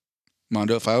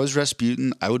 Mondo, if I was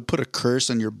Rasputin, I would put a curse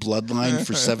on your bloodline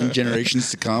for 7 generations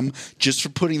to come just for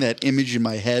putting that image in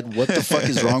my head. What the fuck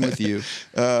is wrong with you?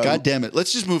 God damn it.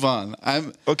 Let's just move on.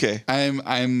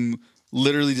 I'm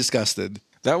literally disgusted.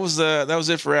 That was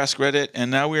it for Ask Reddit,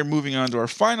 and now we are moving on to our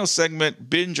final segment,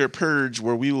 Binge or Purge,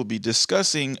 where we will be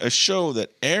discussing a show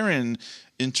that Aaron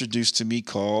introduced to me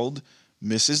called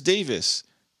Mrs. Davis.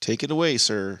 Take it away,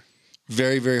 sir.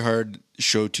 Very, very hard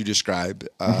show to describe.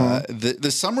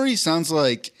 The summary sounds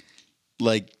like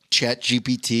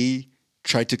ChatGPT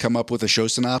tried to come up with a show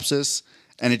synopsis,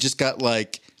 and it just got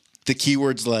like the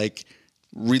keywords like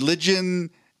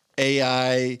religion,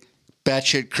 AI,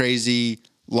 batshit crazy,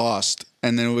 lost.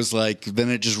 And then it was like, then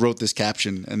it just wrote this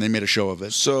caption and they made a show of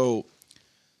it. So,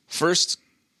 first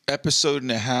episode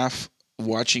and a half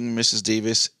watching Mrs.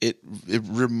 Davis, it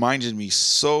reminded me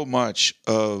so much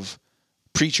of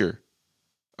Preacher,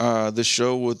 the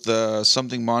show with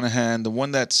Something Monahan, the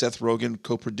one that Seth Rogen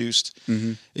co-produced.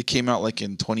 Mm-hmm. It came out like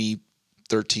in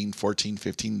 2013, 14,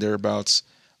 15, thereabouts.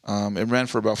 It ran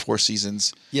for about 4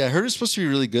 seasons. Yeah, I heard it's supposed to be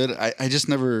really good. I just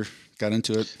never got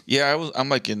into it. Yeah,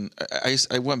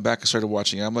 I went back and started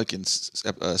watching it. I'm like in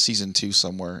season 2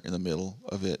 somewhere in the middle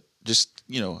of it. Just,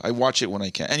 I watch it when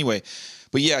I can. Anyway,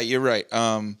 but yeah, you're right.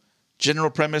 General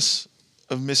premise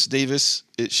of Miss Davis,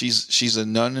 she's a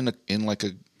nun in like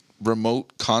a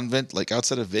remote convent, like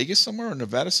outside of Vegas somewhere or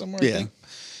Nevada somewhere. Yeah. I think.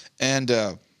 And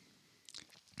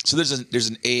so there's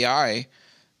an AI,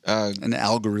 an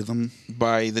algorithm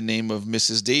by the name of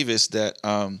Mrs. Davis that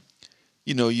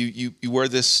you wear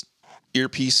this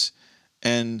earpiece,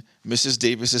 and Mrs.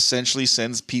 Davis essentially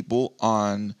sends people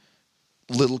on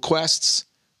little quests,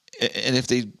 and if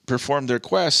they perform their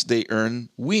quests, they earn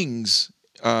wings.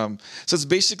 So it's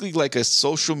basically like a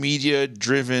social media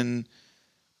driven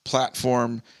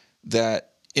platform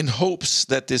that, in hopes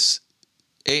that this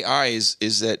AI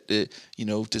is that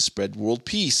to spread world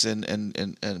peace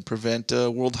and prevent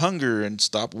world hunger and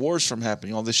stop wars from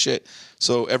happening, all this shit.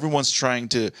 So everyone's trying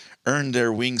to earn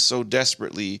their wings so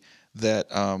desperately that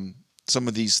some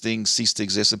of these things cease to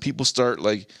exist, and people start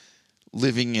like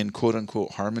living in quote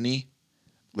unquote harmony.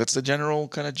 That's the general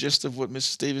kind of gist of what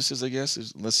Mrs. Davis is, I guess.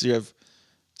 Unless you have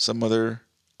some other.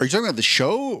 Are you talking about the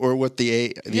show or what the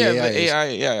AI the AI,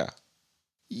 yeah.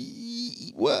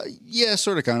 Well, yeah,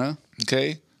 sort of, kind of.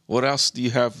 Okay. What else do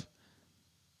you have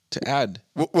to add?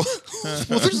 Well,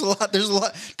 there's a lot. There's a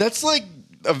lot. That's like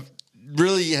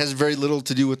really has very little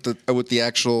to do with the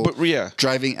actual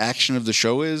driving action of the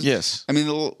show is. Yes. I mean,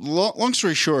 the long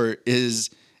story short is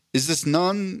this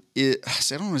nun. I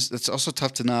don't know. It's also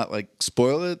tough to not like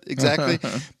spoil it exactly.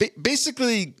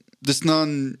 Basically, this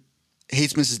nun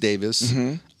hates Mrs. Davis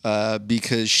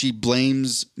because she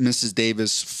blames Mrs.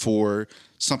 Davis for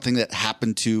something that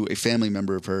happened to a family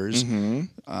member of hers.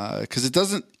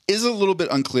 Because is a little bit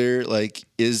unclear. Like,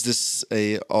 is this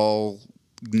a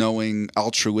all-knowing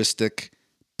altruistic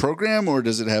program, or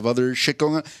does it have other shit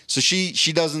going on? So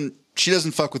she doesn't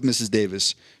fuck with Mrs.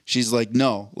 Davis. She's like,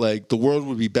 no, like the world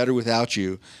would be better without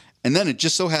you. And then it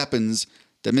just so happens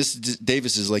that Mrs.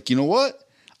 Davis is like, you know what?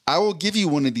 I will give you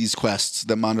one of these quests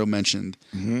that Mondo mentioned.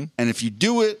 And if you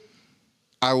do it,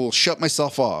 I will shut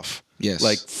myself off. Yes.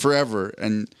 Like forever.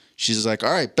 And she's like,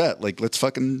 all right, bet. Like, let's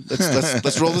roll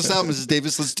this out, Mrs.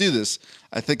 Davis. Let's do this.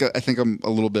 I think I'm a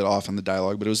little bit off on the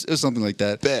dialogue, but it was something like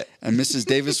that. Bet. And Mrs.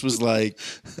 Davis was like,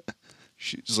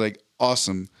 she was like,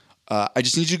 awesome. I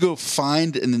just need you to go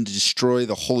find and then destroy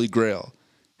the Holy Grail.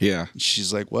 Yeah. And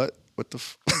she's like, what? What the?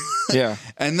 Yeah.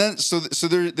 And then so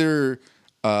there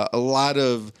are a lot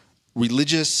of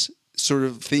religious sort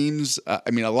of themes. I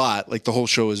mean, a lot. Like the whole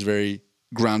show is very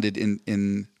grounded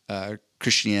in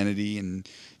Christianity and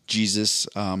Jesus.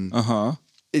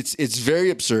 It's very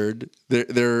absurd.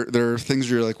 There are things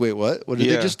where you're like, wait, what? What did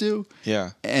they just do?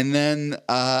 Yeah. And then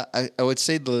I would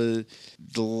say the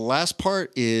last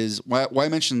part is why I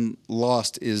mentioned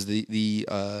Lost is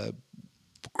the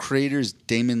creator's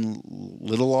Damon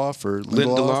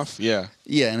Lindelof. Yeah,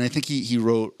 and I think he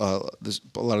wrote a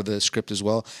lot of the script as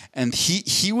well. And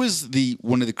he was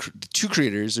one of the two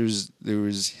creators. There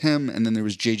was him, and then there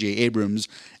was J.J. Abrams.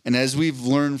 And as we've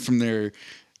learned from their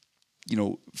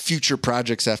future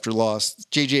projects after Lost,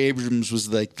 J.J. Abrams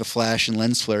was like the flash and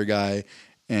lens flare guy,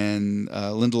 and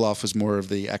Lindelof was more of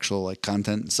the actual like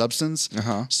content and substance.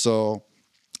 So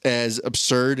as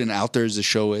absurd and out there as the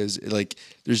show is, like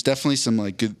there's definitely some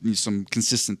like some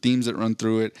consistent themes that run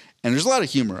through it, and there's a lot of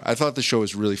humor. I thought the show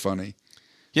was really funny.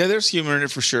 Yeah, there's humor in it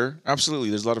for sure. Absolutely,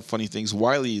 there's a lot of funny things.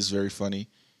 Wiley is very funny,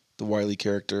 the Wiley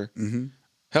character. Mm-hmm.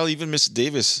 Hell, even Miss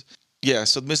Davis. Yeah,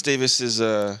 so Miss Davis is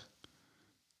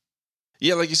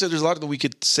yeah, like you said, there's a lot that we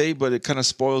could say, but it kind of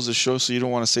spoils the show, so you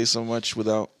don't want to say so much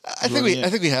without. I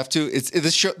think we have to. It's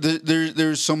this show.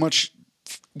 There's so much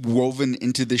woven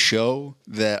into the show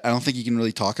that I don't think you can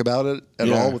really talk about it at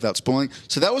all without spoiling.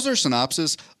 So that was our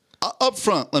synopsis. Up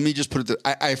front, let me just put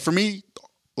it. For me,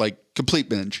 like complete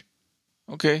binge.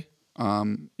 Okay.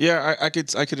 Yeah, I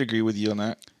could agree with you on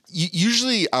that.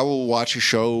 Usually, I will watch a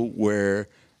show where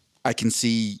I can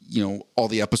see all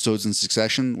the episodes in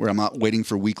succession, where I'm not waiting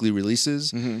for weekly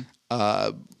releases. Mm-hmm.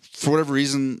 For whatever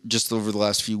reason, just over the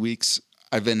last few weeks,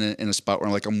 I've been in a spot where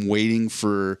I'm waiting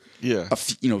for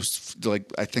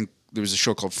like I think there was a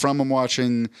show called From I'm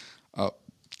watching,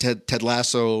 Ted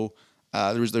Lasso.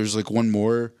 There's like one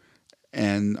more,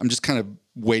 and I'm just kind of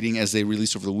waiting as they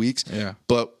release over the weeks. Yeah.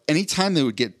 But anytime they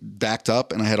would get backed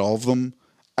up, and I had all of them,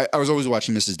 I was always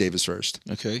watching Mrs. Davis first.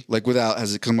 Okay. Like without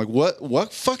hesitation, because I'm like,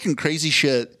 what fucking crazy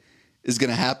shit is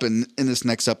gonna happen in this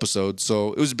next episode?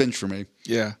 So it was a binge for me.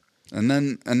 Yeah. And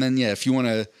then yeah, if you want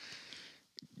to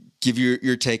give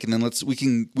your take, and then we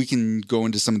can go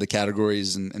into some of the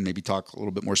categories and maybe talk a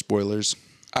little bit more spoilers.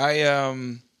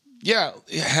 Having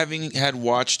had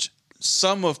watched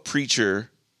some of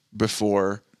Preacher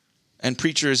before, and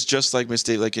Preacher is just like Miss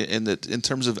Davis, like in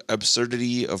terms of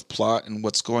absurdity of plot and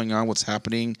what's going on, what's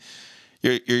happening.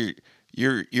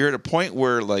 You're at a point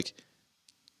where like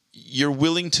you're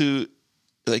willing to.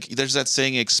 Like there's that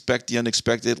saying, expect the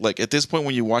unexpected. Like at this point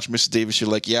when you watch Mrs. Davis, you're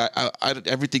like, yeah,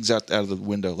 everything's out of the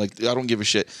window. Like I don't give a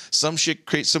shit. Some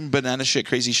banana shit,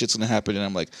 crazy shit's gonna happen, and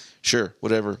I'm like, sure,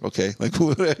 whatever, okay, like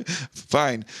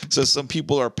fine. So some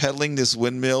people are peddling this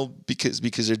windmill because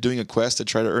they're doing a quest to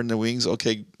try to earn the wings.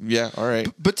 Okay, yeah, all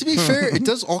right. But to be fair, it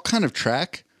does all kind of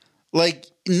track. Like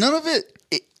none of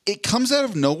it comes out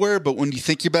of nowhere, but when you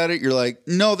think about it, you're like,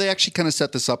 no, they actually kind of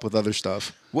set this up with other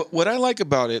stuff. What I like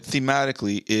about it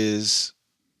thematically is,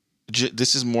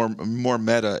 this is more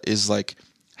meta, is like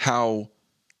how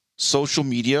social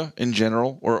media in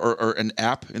general, or an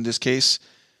app in this case,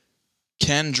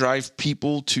 can drive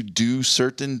people to do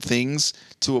certain things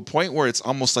to a point where it's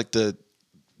almost like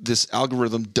this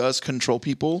algorithm does control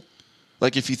people.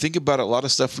 Like if you think about it, a lot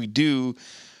of stuff we do,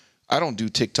 I don't do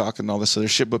TikTok and all this other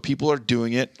shit, but people are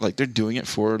doing it. Like they're doing it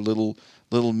for little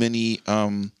mini.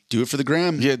 Do it for the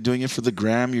gram. Yeah, doing it for the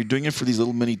gram. You're doing it for these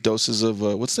little mini doses of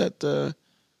what's that?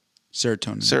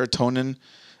 Serotonin.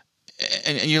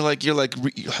 And you're like,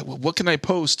 what can I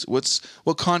post?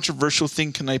 What controversial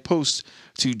thing can I post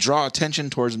to draw attention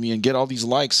towards me and get all these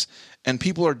likes? And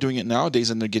people are doing it nowadays,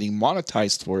 and they're getting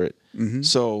monetized for it. Mm-hmm.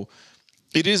 So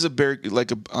it is a bigger,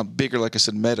 like I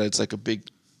said, meta. It's like a big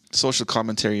social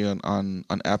commentary on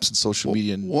apps and social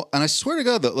media. And I swear to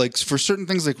God that like for certain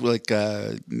things like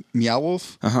Meow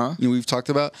Wolf, we've talked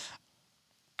about.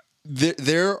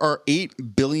 There are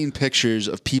 8 billion pictures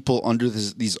of people under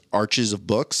these arches of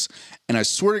books, and I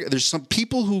swear to God, there's some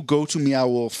people who go to Meow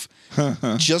Wolf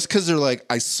just because they're like,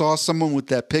 I saw someone with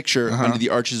that picture under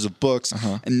the arches of books,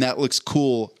 and that looks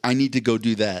cool. I need to go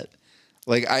do that.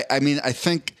 Like I mean, I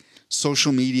think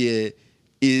social media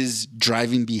is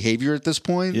driving behavior at this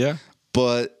point. Yeah.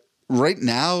 But right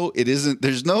now it isn't.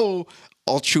 There's no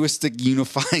altruistic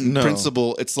unifying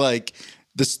principle. It's like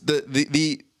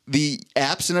the the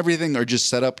apps and everything are just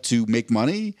set up to make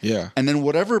money. Yeah. And then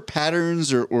whatever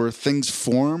patterns or things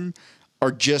form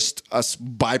are just a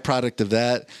byproduct of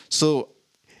that. So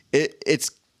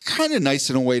it's kind of nice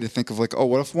in a way to think of like, oh,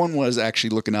 what if one was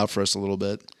actually looking out for us a little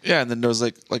bit? Yeah, and then there was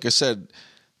like I said,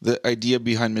 the idea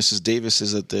behind Mrs. Davis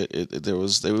is that there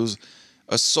was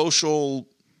a social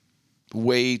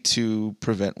way to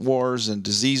prevent wars and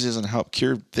diseases and help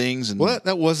cure things. And Well,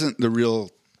 that wasn't the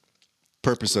real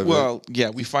purpose of it. well,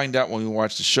 yeah, we find out when we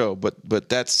watch the show, but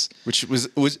that's Which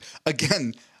was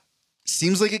again,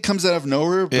 seems like it comes out of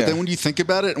nowhere, but Yeah. then when you think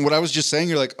about it and what I was just saying,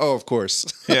 you're like, oh, of course.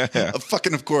 Yeah.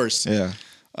 Fucking of course. yeah.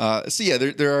 So yeah,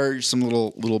 there are some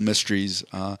little mysteries.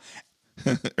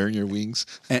 Earn your wings.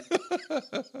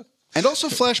 And also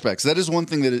flashbacks. That is one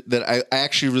thing that I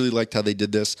actually really liked how they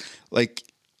did this. Like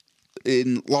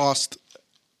in Lost,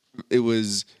 it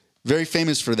was very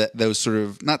famous for those sort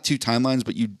of not two timelines,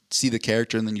 but you see the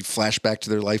character and then you flash back to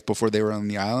their life before they were on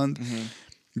the island. Mm-hmm.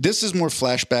 This is more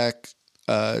flashback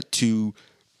to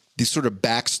the sort of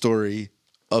backstory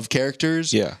of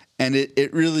characters. Yeah. And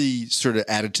it really sort of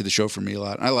added to the show for me a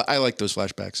lot. I like those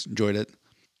flashbacks. Enjoyed it.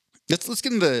 Let's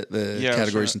get into the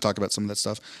categories and talk about some of that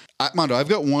stuff. Mondo, I've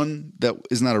got one that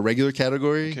is not a regular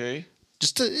category. Okay.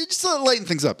 Just to lighten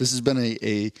things up. This has been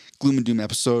a gloom and doom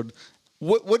episode.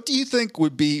 What do you think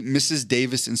would be Mrs.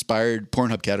 Davis inspired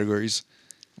Pornhub categories?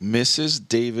 Mrs.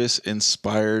 Davis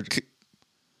inspired.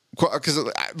 Because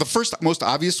the first most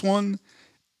obvious one,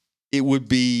 it would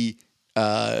be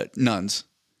nuns.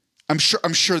 I'm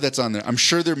sure that's on there. I'm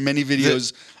sure there are many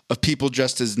videos of people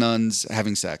dressed as nuns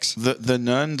having sex. The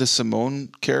nun, the Simone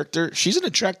character, she's an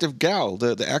attractive gal.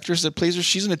 The actress that plays her,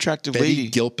 she's an attractive Betty lady.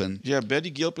 Gilpin. Yeah,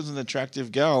 Betty Gilpin's an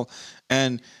attractive gal.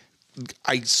 And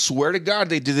I swear to God,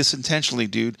 they did this intentionally,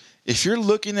 dude. If you're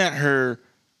looking at her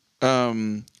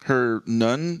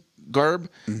nun garb,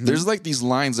 there's like these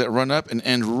lines that run up and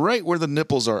end right where the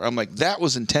nipples are. I'm like, that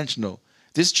was intentional.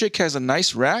 This chick has a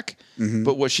nice rack,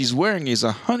 but what she's wearing is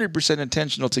 100%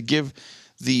 intentional to give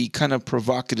the kind of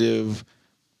provocative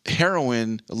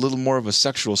heroine a little more of a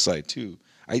sexual side too.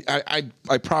 I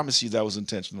promise you that was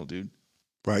intentional, dude.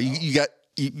 Right. You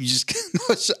just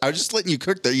I was just letting you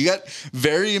cook there. You got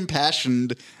very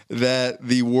impassioned that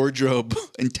the wardrobe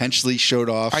intentionally showed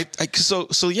off.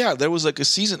 So yeah, there was like a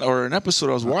season or an episode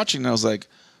I was watching and I was like,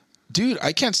 dude,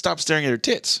 I can't stop staring at her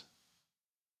tits.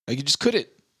 Like you just couldn't.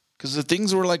 Because the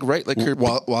things were like right, like her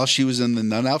while she was in the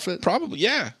nun outfit? Probably,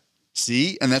 yeah.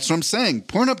 See? And that's what I'm saying.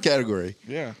 Pornhub category.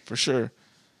 Yeah, for sure.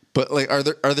 But like are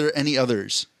there any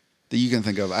others that you can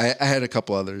think of? I had a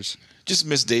couple others. Just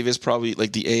Miss Davis, probably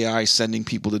like the AI sending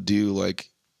people to do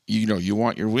like, you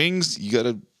want your wings, you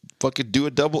gotta fucking do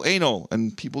a double anal,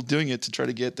 and people doing it to try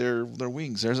to get their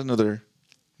wings. There's another,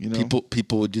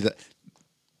 People would do that.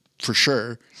 For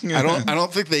sure. I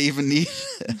don't think they even need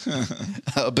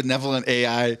a benevolent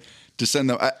AI to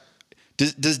send them.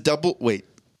 Does double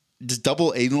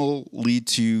anal lead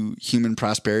to human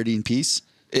prosperity and peace?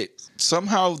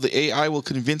 Somehow the AI will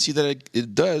convince you that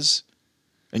it does,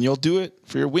 and you'll do it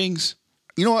for your wings.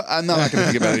 You know what? I'm not going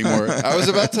to think about it anymore. I was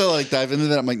about to dive into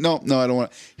that. I'm like, no, I don't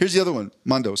want. Here's the other one,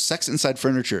 Mondo. Sex inside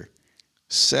furniture.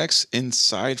 Sex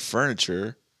inside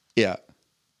furniture. Yeah.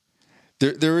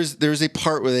 There is a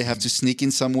part where they have to sneak in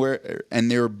somewhere,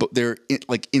 and they're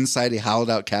like inside a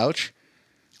hollowed out couch.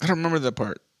 I don't remember that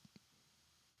part.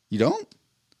 You don't?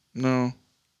 No.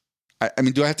 I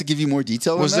mean, do I have to give you more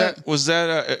detail? Was on that? Was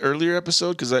that an earlier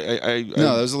episode? Because No,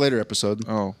 that was a later episode.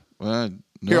 Oh, no.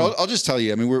 Here, I'll just tell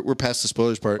you. I mean, we're past the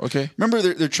spoilers part. Okay. Remember,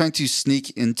 they're trying to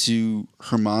sneak into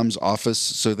her mom's office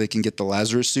so they can get the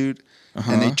Lazarus suit,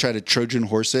 and they try to Trojan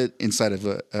horse it inside of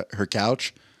her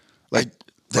couch.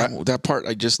 That part,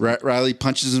 I just... Riley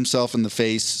punches himself in the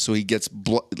face, so he gets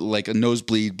like a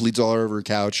nosebleed, bleeds all over her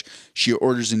couch. She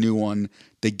orders a new one.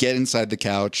 They get inside the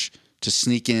couch to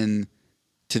sneak in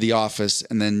to the office,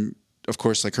 and then, of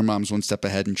course, like her mom's one step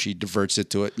ahead, and she diverts it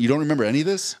to it. You don't remember any of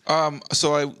this?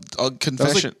 So I'll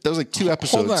confession. That was like 2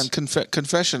 episodes. Hold on,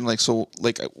 confession.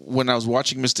 When I was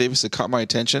watching Miss Davis, it caught my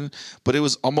attention, but it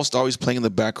was almost always playing in the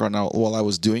background while I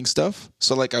was doing stuff.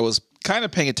 So I was kind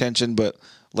of paying attention, but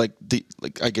I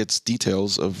get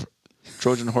details of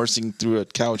Trojan horsing through a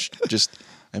couch.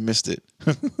 I missed it.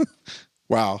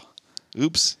 Wow.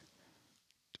 Oops.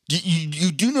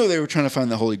 You do know they were trying to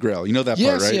find the Holy Grail. You know that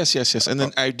part, right? Yes. And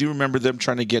then I do remember them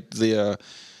trying to get the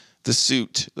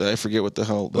suit. I forget what the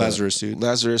hell. Lazarus suit.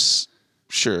 Lazarus,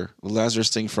 sure. The Lazarus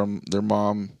thing from their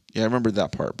mom. Yeah, I remember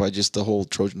that part. But just the whole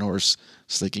Trojan horse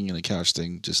sneaking in a couch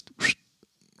thing just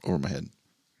over my head.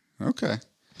 Okay.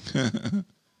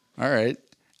 All right.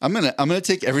 I'm gonna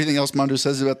take everything else Mondo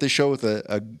says about this show with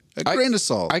a grain of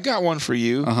salt. I got one for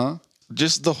you.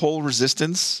 Just the whole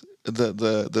resistance,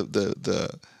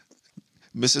 the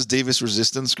Mrs. Davis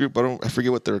resistance group. I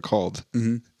forget what they're called.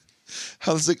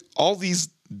 How it's like all these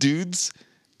dudes,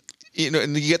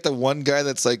 and you get the one guy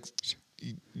that's like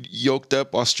yoked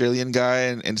up Australian guy,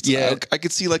 and it's, I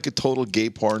could see like a total gay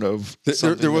porn of.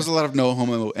 There was a lot of no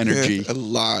homo energy. A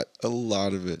lot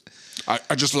of it.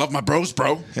 I just love my bros,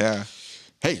 bro. Yeah.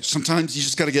 Hey, sometimes you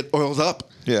just got to get oiled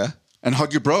up. Yeah. And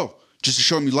hug your bro just to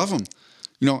show him you love him.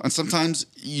 And sometimes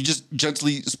you just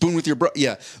gently spoon with your bro.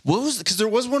 Yeah. Because there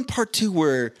was one part too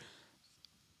where,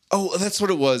 that's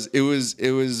what it was. It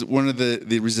was one of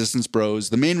the resistance bros,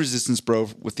 the main resistance bro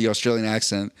with the Australian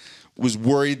accent, was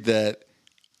worried that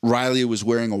Riley was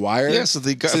wearing a wire. Yeah, so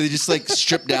they just like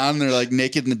stripped down and they're like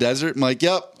naked in the desert. I'm like,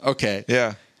 yep, okay.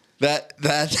 Yeah. That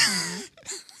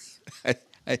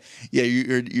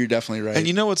you're definitely right. And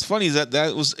you know what's funny is that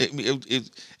was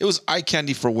it was eye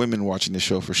candy for women watching the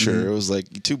show for sure. It was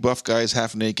like two buff guys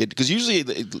half naked, because usually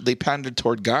they pandered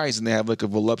toward guys and they have like a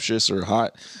voluptuous or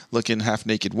hot looking half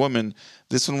naked woman.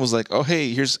 This one was like, oh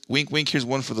hey, here's wink wink, here's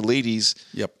one for the ladies.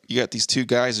 Yep. You got these two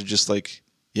guys who are just like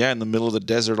in the middle of the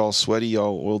desert, all sweaty,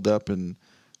 all oiled up, and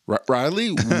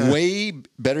Riley way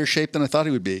better shape than I thought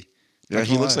he would be. Yeah,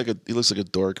 he looks like a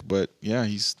dork, but yeah,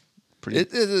 he's pretty.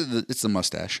 It's the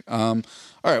mustache. All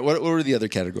right, what were the other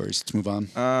categories? Let's move on.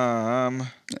 How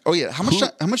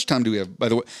much time do we have? By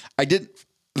the way, I did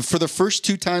for the first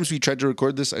 2 times we tried to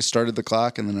record this. I started the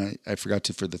clock and then I forgot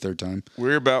to for the third time.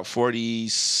 We're about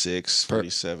 46,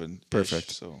 47.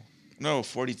 Perfect. So no,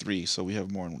 43. So we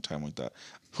have more time like that.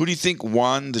 Who do you think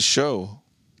won the show?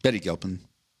 Betty Gilpin.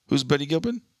 Who's Betty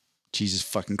Gilpin? Jesus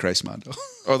fucking Christ, Mondo.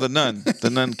 Oh, the nun. The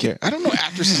nun care. I don't know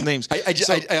actresses' names. I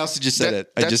also just said it.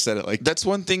 I just said it like that's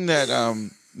one thing that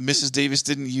Mrs. Davis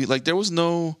didn't use. Like there was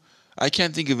no. I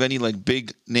can't think of any like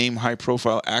big name, high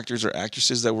profile actors or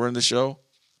actresses that were in the show.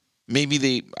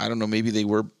 Maybe I don't know. Maybe they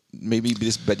were. Maybe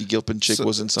this Betty Gilpin chick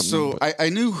wasn't something. So I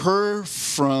knew her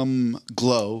from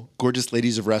Glow, Gorgeous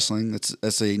Ladies of Wrestling.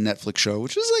 That's a Netflix show,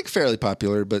 which was like fairly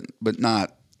popular, but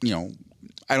not,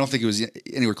 I don't think it was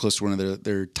anywhere close to one of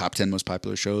their top 10 most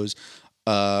popular shows.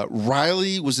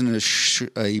 Riley was in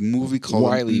a movie called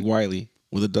Wiley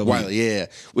with a W. Wiley, yeah,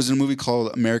 was in a movie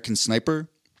called American Sniper,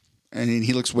 and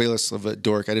he looks way less of a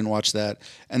dork. I didn't watch that.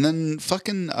 And then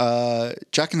fucking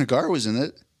Jack and Hagar was in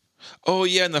it. Oh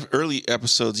yeah, in the early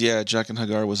episodes, yeah, Jack and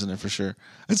Hagar was in it for sure.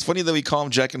 It's funny that we call him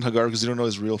Jack and Hagar because we don't know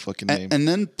his real fucking name. And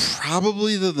then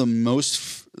probably the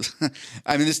most.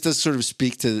 I mean, this does sort of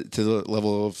speak to the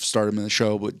level of stardom in the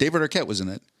show, but David Arquette was in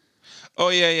it. Oh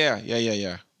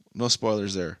yeah. No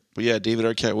spoilers there, but yeah, David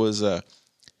Arquette was.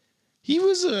 He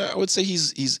was. I would say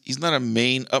he's not a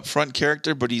main upfront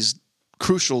character, but he's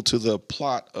crucial to the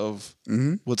plot of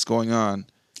what's going on.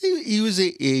 He was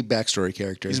a backstory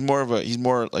character. He's more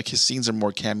like his scenes are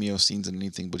more cameo scenes than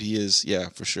anything, but he is, yeah,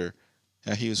 for sure.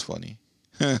 Yeah, he was funny.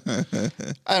 I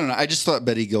don't know. I just thought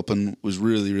Betty Gilpin was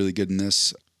really, really good in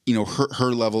this.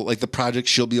 Her level, like the projects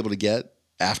she'll be able to get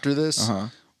after this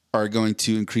are going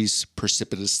to increase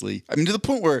precipitously. I mean, to the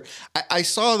point where I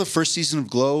saw the first season of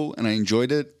Glow and I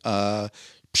enjoyed it.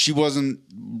 She wasn't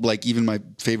like even my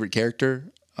favorite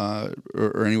character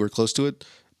or anywhere close to it.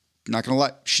 Not gonna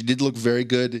lie, she did look very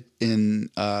good in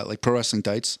like pro wrestling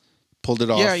tights. Pulled it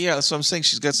off. Yeah. That's what I'm saying.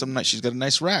 She's got a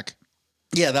nice rack.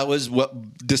 Yeah, that was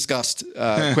what discussed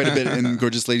quite a bit in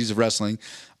Gorgeous Ladies of Wrestling.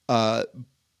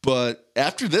 But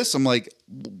after this, I'm like,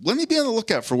 let me be on the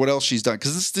lookout for what else she's done,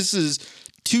 because this is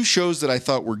 2 shows that I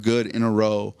thought were good in a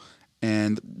row,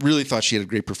 and really thought she had a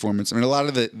great performance. I mean, a lot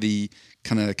of the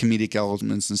kind of comedic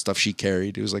elements and stuff she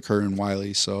carried. It was like her and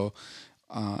Wiley. So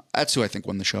that's who I think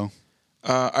won the show.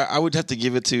 I would have to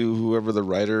give it to whoever the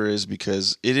writer is,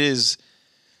 because it is.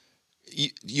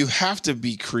 You have to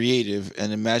be creative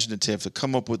and imaginative to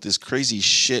come up with this crazy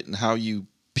shit and how you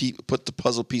put the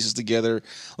puzzle pieces together.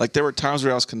 Like there were times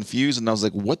where I was confused and I was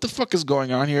like, "What the fuck is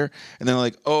going on here?" And then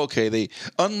like, "Oh, okay." They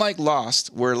unlike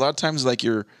Lost, where a lot of times like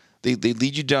they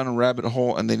lead you down a rabbit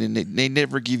hole and they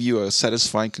never give you a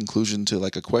satisfying conclusion to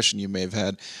like a question you may have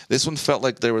had. This one felt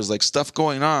like there was like stuff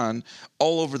going on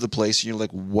all over the place and you're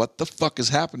like, what the fuck is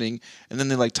happening? And then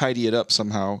they like tidy it up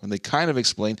somehow and they kind of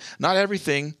explain, not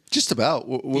everything. Just about.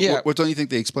 What don't you think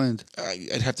they explained?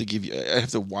 I'd have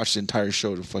to watch the entire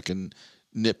show to fucking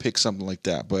nitpick something like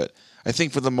that. But I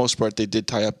think for the most part they did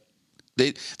tie up.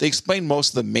 They explained most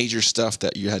of the major stuff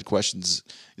that you had questions.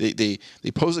 They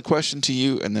pose a question to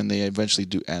you and then they eventually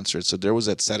do answer it. So there was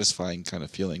that satisfying kind of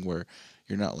feeling where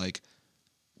you're not like,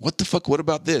 what the fuck? What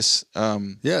about this? I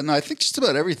think just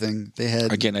about everything they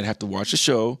had. Again, I'd have to watch the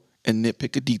show and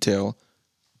nitpick a detail.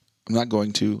 I'm not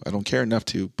going to. I don't care enough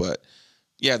to. But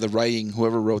yeah, the writing,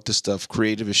 whoever wrote this stuff,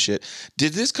 creative as shit.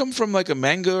 Did this come from like a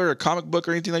manga or a comic book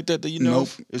or anything like that you know? Nope.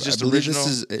 Of? It's just I believe original.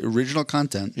 this is original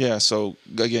content. Yeah. So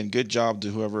again, good job to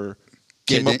whoever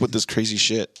came up with this crazy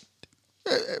shit.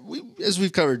 As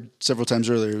we've covered several times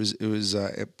earlier, it was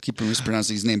I keep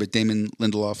mispronouncing his name, but Damon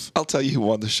Lindelof. I'll tell you who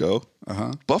won the show.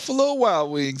 Buffalo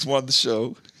Wild Wings won the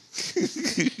show.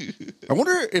 I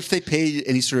wonder if they paid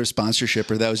any sort of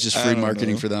sponsorship or that was just free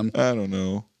marketing for them. I don't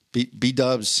know.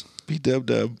 B-dubs.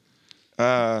 B-dub-dub.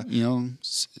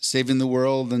 Saving the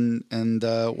world and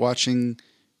watching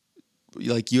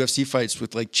like UFC fights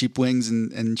with like cheap wings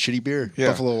and shitty beer. Yeah.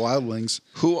 Buffalo Wild Wings.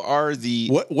 Who are the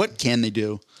what can they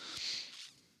do?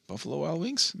 Buffalo Wild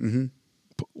Wings? Mm-hmm.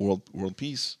 World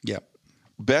peace. Yeah.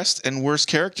 Best and worst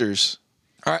characters.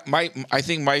 I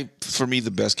think for me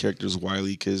the best character is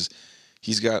Wiley because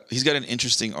he's got an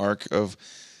interesting arc of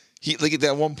like at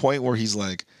that one point where he's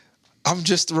like, I'm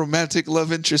just a romantic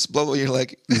love interest, blah blah. You're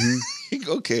like,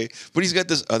 okay, but he's got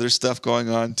this other stuff going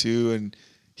on too, and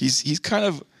he's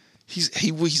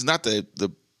not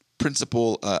the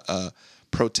principal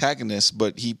protagonist,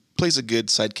 but he plays a good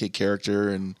sidekick character,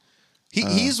 and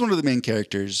he's one of the main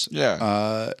characters.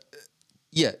 Yeah.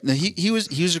 Yeah, no, he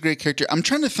was a great character. I'm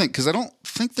trying to think because I don't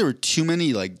think there were too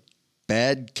many like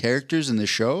bad characters in the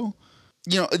show.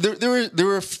 You know, there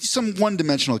were some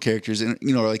one-dimensional characters, and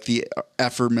you know, like the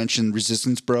aforementioned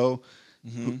Resistance Bro,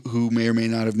 who may or may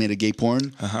not have made a gay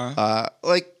porn.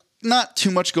 Like not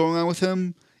too much going on with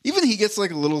him. Even he gets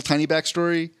like a little tiny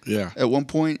backstory. Yeah. At one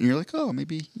point, and you're like, oh,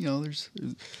 maybe there's.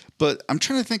 But I'm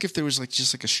trying to think if there was like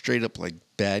just like a straight up like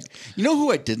bad. You know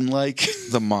who I didn't like?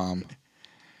 The mom.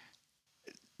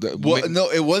 No,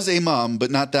 it was a mom, but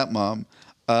not that mom.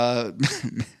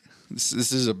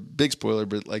 This is a big spoiler,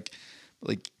 but like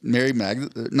not Mary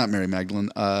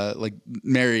Magdalene, like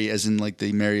Mary, as in like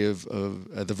the Mary of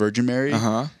the Virgin Mary,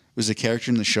 was a character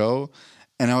in the show,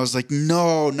 and I was like,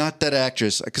 no, not that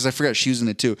actress, because I forgot she was in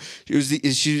it too. It was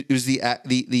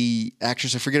the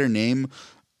actress, I forget her name,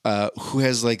 who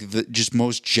has like the just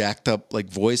most jacked up like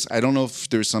voice. I don't know if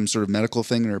there's some sort of medical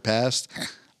thing in her past.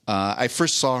 I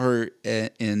first saw her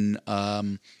in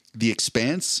The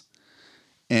Expanse,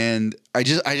 and I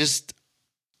just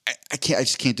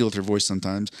can't deal with her voice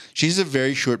sometimes. She's a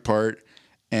very short part,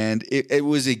 and it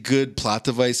was a good plot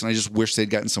device, and I just wish they'd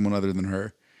gotten someone other than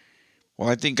her. Well,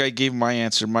 I think I gave my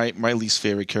answer. My least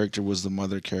favorite character was the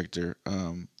mother character,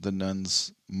 the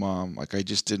nun's mom. Like I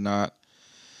just did not.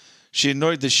 She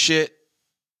annoyed the shit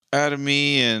out of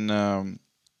me, and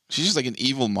she's just like an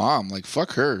evil mom. Like,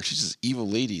 fuck her. She's just an evil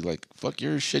lady. Like, fuck,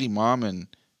 you're a shitty mom and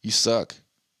you suck.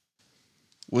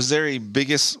 Was there a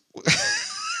biggest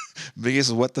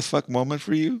what the fuck moment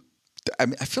for you? I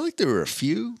feel like there were a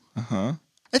few.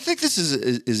 I think this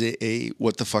is a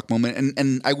what the fuck moment.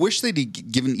 And I wish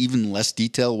they'd given even less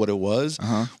detail what it was.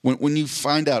 When you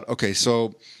find out, okay,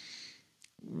 so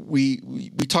we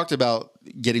talked about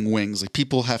getting wings. Like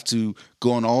people have to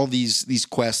go on all these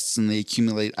quests and they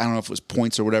accumulate, I don't know if it was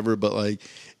points or whatever, but like,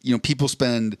 people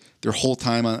spend their whole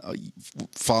time on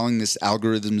following this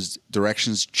algorithm's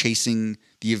directions, chasing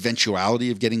the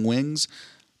eventuality of getting wings.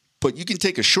 But you can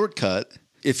take a shortcut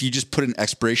if you just put an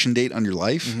expiration date on your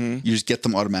life. You just get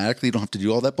them automatically. You don't have to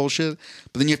do all that bullshit.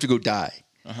 But then you have to go die.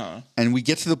 And we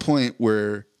get to the point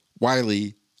where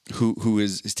Wiley, who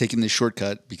is taking this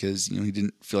shortcut because he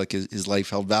didn't feel like his life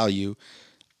held value.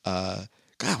 God,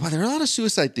 wow, there are a lot of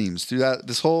suicide themes throughout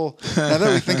this whole. Now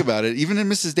that we think about it, even in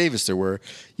Mrs. Davis, there were.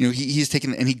 He's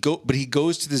taken and he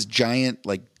goes to this giant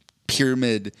like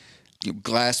pyramid,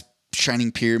 glass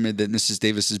shining pyramid that Mrs.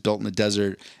 Davis has built in the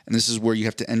desert, and this is where you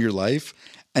have to end your life.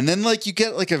 And then like you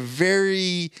get like a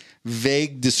very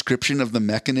vague description of the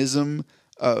mechanism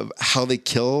of how they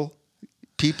kill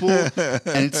people, and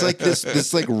it's like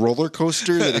this like roller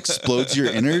coaster that explodes your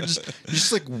innards. You're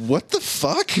just like, what the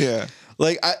fuck? Yeah.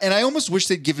 Like, I almost wish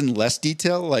they'd given less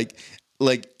detail. Like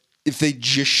if they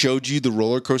just showed you the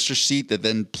roller coaster seat that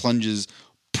then plunges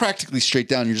practically straight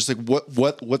down, you're just like,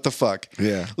 what the fuck?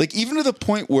 Yeah. Like even to the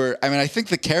point where, I think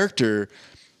the character,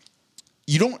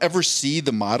 you don't ever see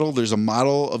the model. There's a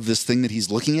model of this thing that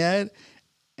he's looking at,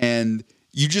 and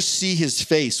you just see his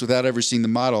face without ever seeing the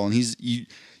model, and you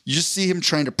just see him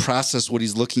trying to process what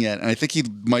he's looking at, and I think he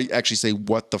might actually say,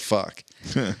 "What the fuck?"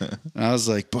 And I was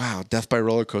like, "Wow, death by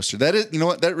roller coaster." That is,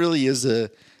 what? That really is a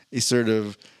sort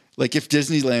of like if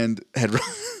Disneyland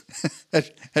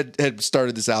had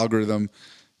started this algorithm,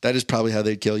 that is probably how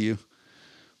they'd kill you.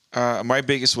 My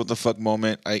biggest what the fuck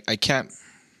moment. I can't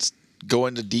go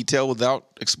into detail without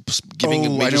giving I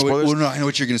major know. spoilers? Well, no, I know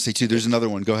what you're going to say too. There's another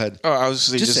one. Go ahead. Oh, I was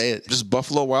just say it. Just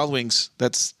Buffalo Wild Wings.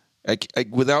 That's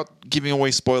without giving away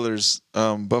spoilers.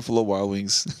 Buffalo Wild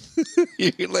Wings.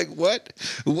 You're like, what?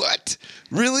 What?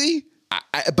 Really?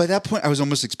 By that point, I was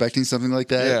almost expecting something like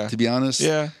that. Yeah. To be honest.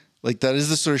 Yeah. Like that is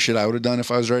the sort of shit I would have done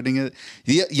if I was writing it.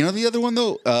 You know the other one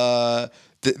though.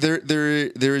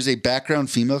 There is a background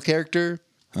female character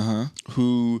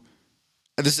who.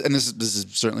 This is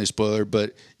certainly a spoiler,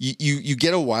 but you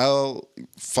get a while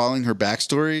following her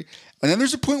backstory, and then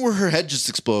there's a point where her head just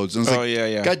explodes. And I was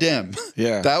yeah. Goddamn.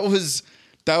 Yeah. That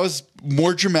was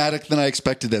more dramatic than I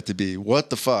expected that to be. What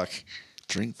the fuck?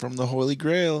 Drink from the Holy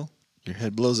Grail. Your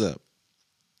head blows up.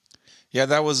 Yeah,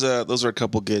 that was those are a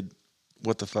couple good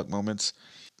what the fuck moments.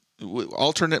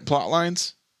 Alternate plot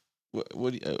lines.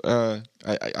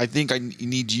 I think I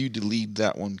need you to lead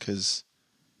that one because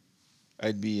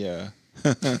I'd be.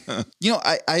 You know,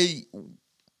 I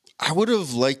would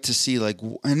have liked to see like,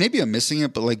 and maybe I'm missing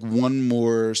it, but like one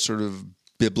more sort of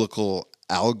biblical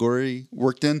allegory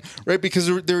worked in, right? Because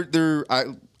there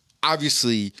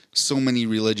obviously so many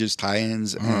religious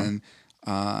tie-ins, and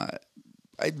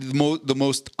the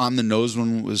most on the nose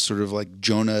one was sort of like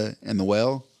Jonah and the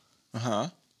whale.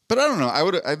 But I don't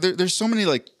know. There's so many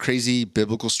like crazy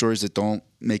biblical stories that don't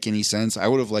make any sense. I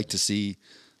would have liked to see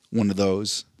one of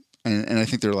those. And I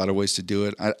think there are a lot of ways to do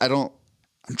it. I'm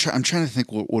trying to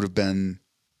think what would have been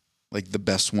like the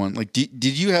best one. Like,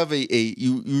 did you have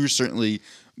you were certainly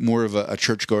more of a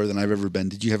churchgoer than I've ever been.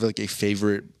 Did you have like a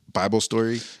favorite Bible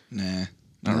story? Nah,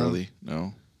 not really.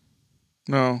 No.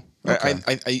 Okay.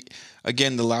 I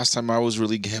again, the last time I was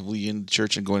really heavily in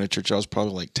church and going to church, I was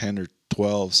probably like 10 or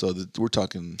 12. So we're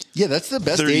talking. Yeah, that's the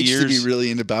best age to be really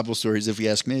into Bible stories, if you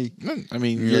ask me. I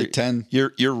mean, you're like 10.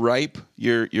 You're ripe.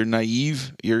 You're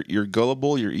naive. You're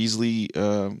gullible. You're easily,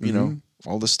 you know,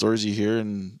 all the stories you hear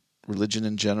and religion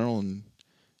in general, and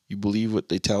you believe what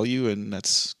they tell you, and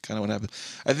that's kind of what happens.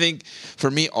 I think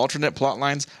for me, alternate plot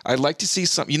lines. I'd like to see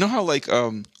some. You know how like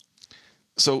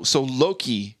so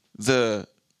Loki, the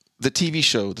TV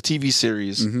show, the TV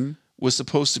series was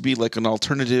supposed to be like an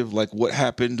alternative, like what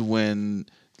happened when,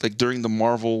 like during the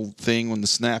Marvel thing when the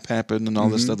snap happened and all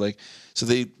this stuff. Like, so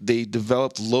they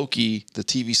developed Loki, the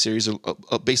TV series,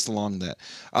 based along that.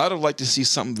 I would have liked to see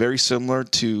something very similar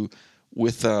to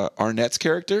with Arnett's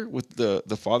character, with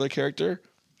the father character.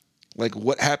 Like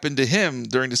what happened to him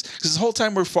during this? Because this whole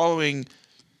time we're following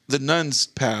the nun's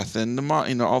path and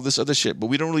the all this other shit, but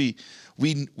we don't really.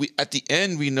 We at the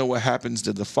end we know what happens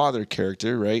to the father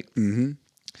character, right?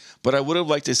 But I would have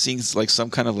liked to see like some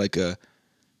kind of like a,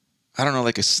 I don't know,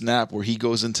 like a snap where he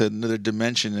goes into another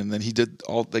dimension and then he did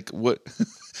all like what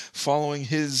following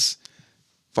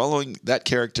that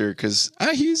character, because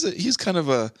he's kind of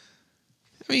a.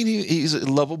 I mean, he's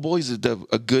lovable. He's a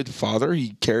good father.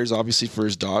 He cares obviously for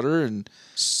his daughter and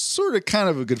sort of kind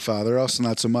of a good father, also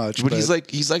not so much. But he's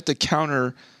like the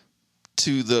counter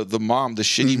to the mom, the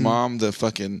shitty mom,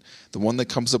 the one that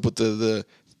comes up with the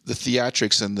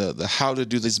theatrics and the how to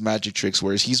do these magic tricks,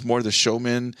 whereas he's more the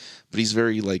showman, but he's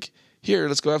very like, here,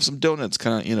 let's go have some donuts,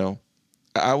 kind of, you know.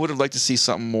 I would have liked to see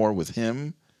something more with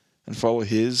him and follow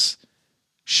his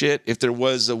shit if there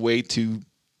was a way to,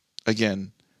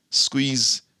 again,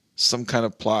 squeeze some kind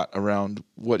of plot around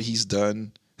what he's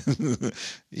done.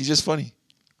 He's just funny.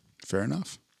 Fair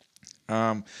enough.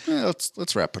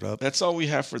 Let's wrap it up. That's all we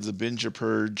have for the Binge or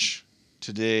Purge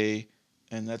today,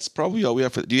 and that's probably all we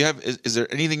have for. Do you have? Is there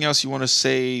anything else you want to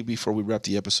say before we wrap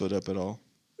the episode up at all?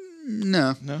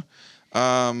 No.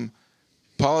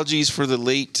 Apologies for the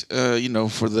late,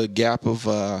 for the gap of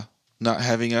not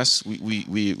having us.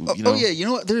 We Oh yeah, you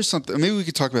know what? There's something. Maybe we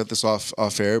could talk about this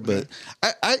off air. But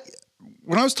I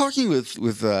when I was talking with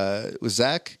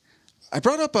Zach, I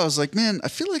brought up, I was like, man, I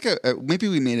feel like maybe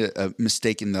we made a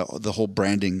mistake in the whole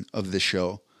branding of this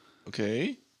show.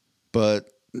 Okay.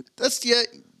 But now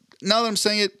that I'm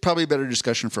saying it, probably a better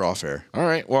discussion for off air. All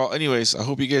right. Well, anyways, I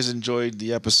hope you guys enjoyed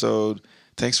the episode.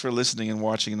 Thanks for listening and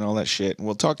watching and all that shit. And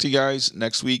we'll talk to you guys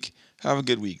next week. Have a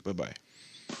good week. Bye-bye.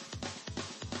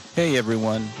 Hey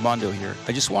everyone, Mondo here.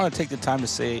 I just want to take the time to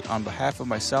say on behalf of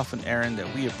myself and Aaron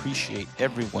that we appreciate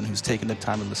everyone who's taken the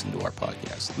time to listen to our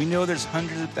podcast. We know there's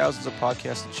hundreds of thousands of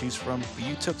podcasts to choose from, but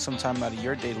you took some time out of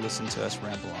your day to listen to us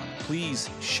ramble on. Please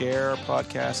share our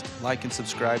podcast, like and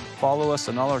subscribe, follow us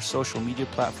on all our social media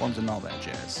platforms and all that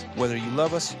jazz. Whether you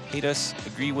love us, hate us,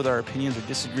 agree with our opinions or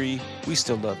disagree, we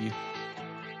still love you.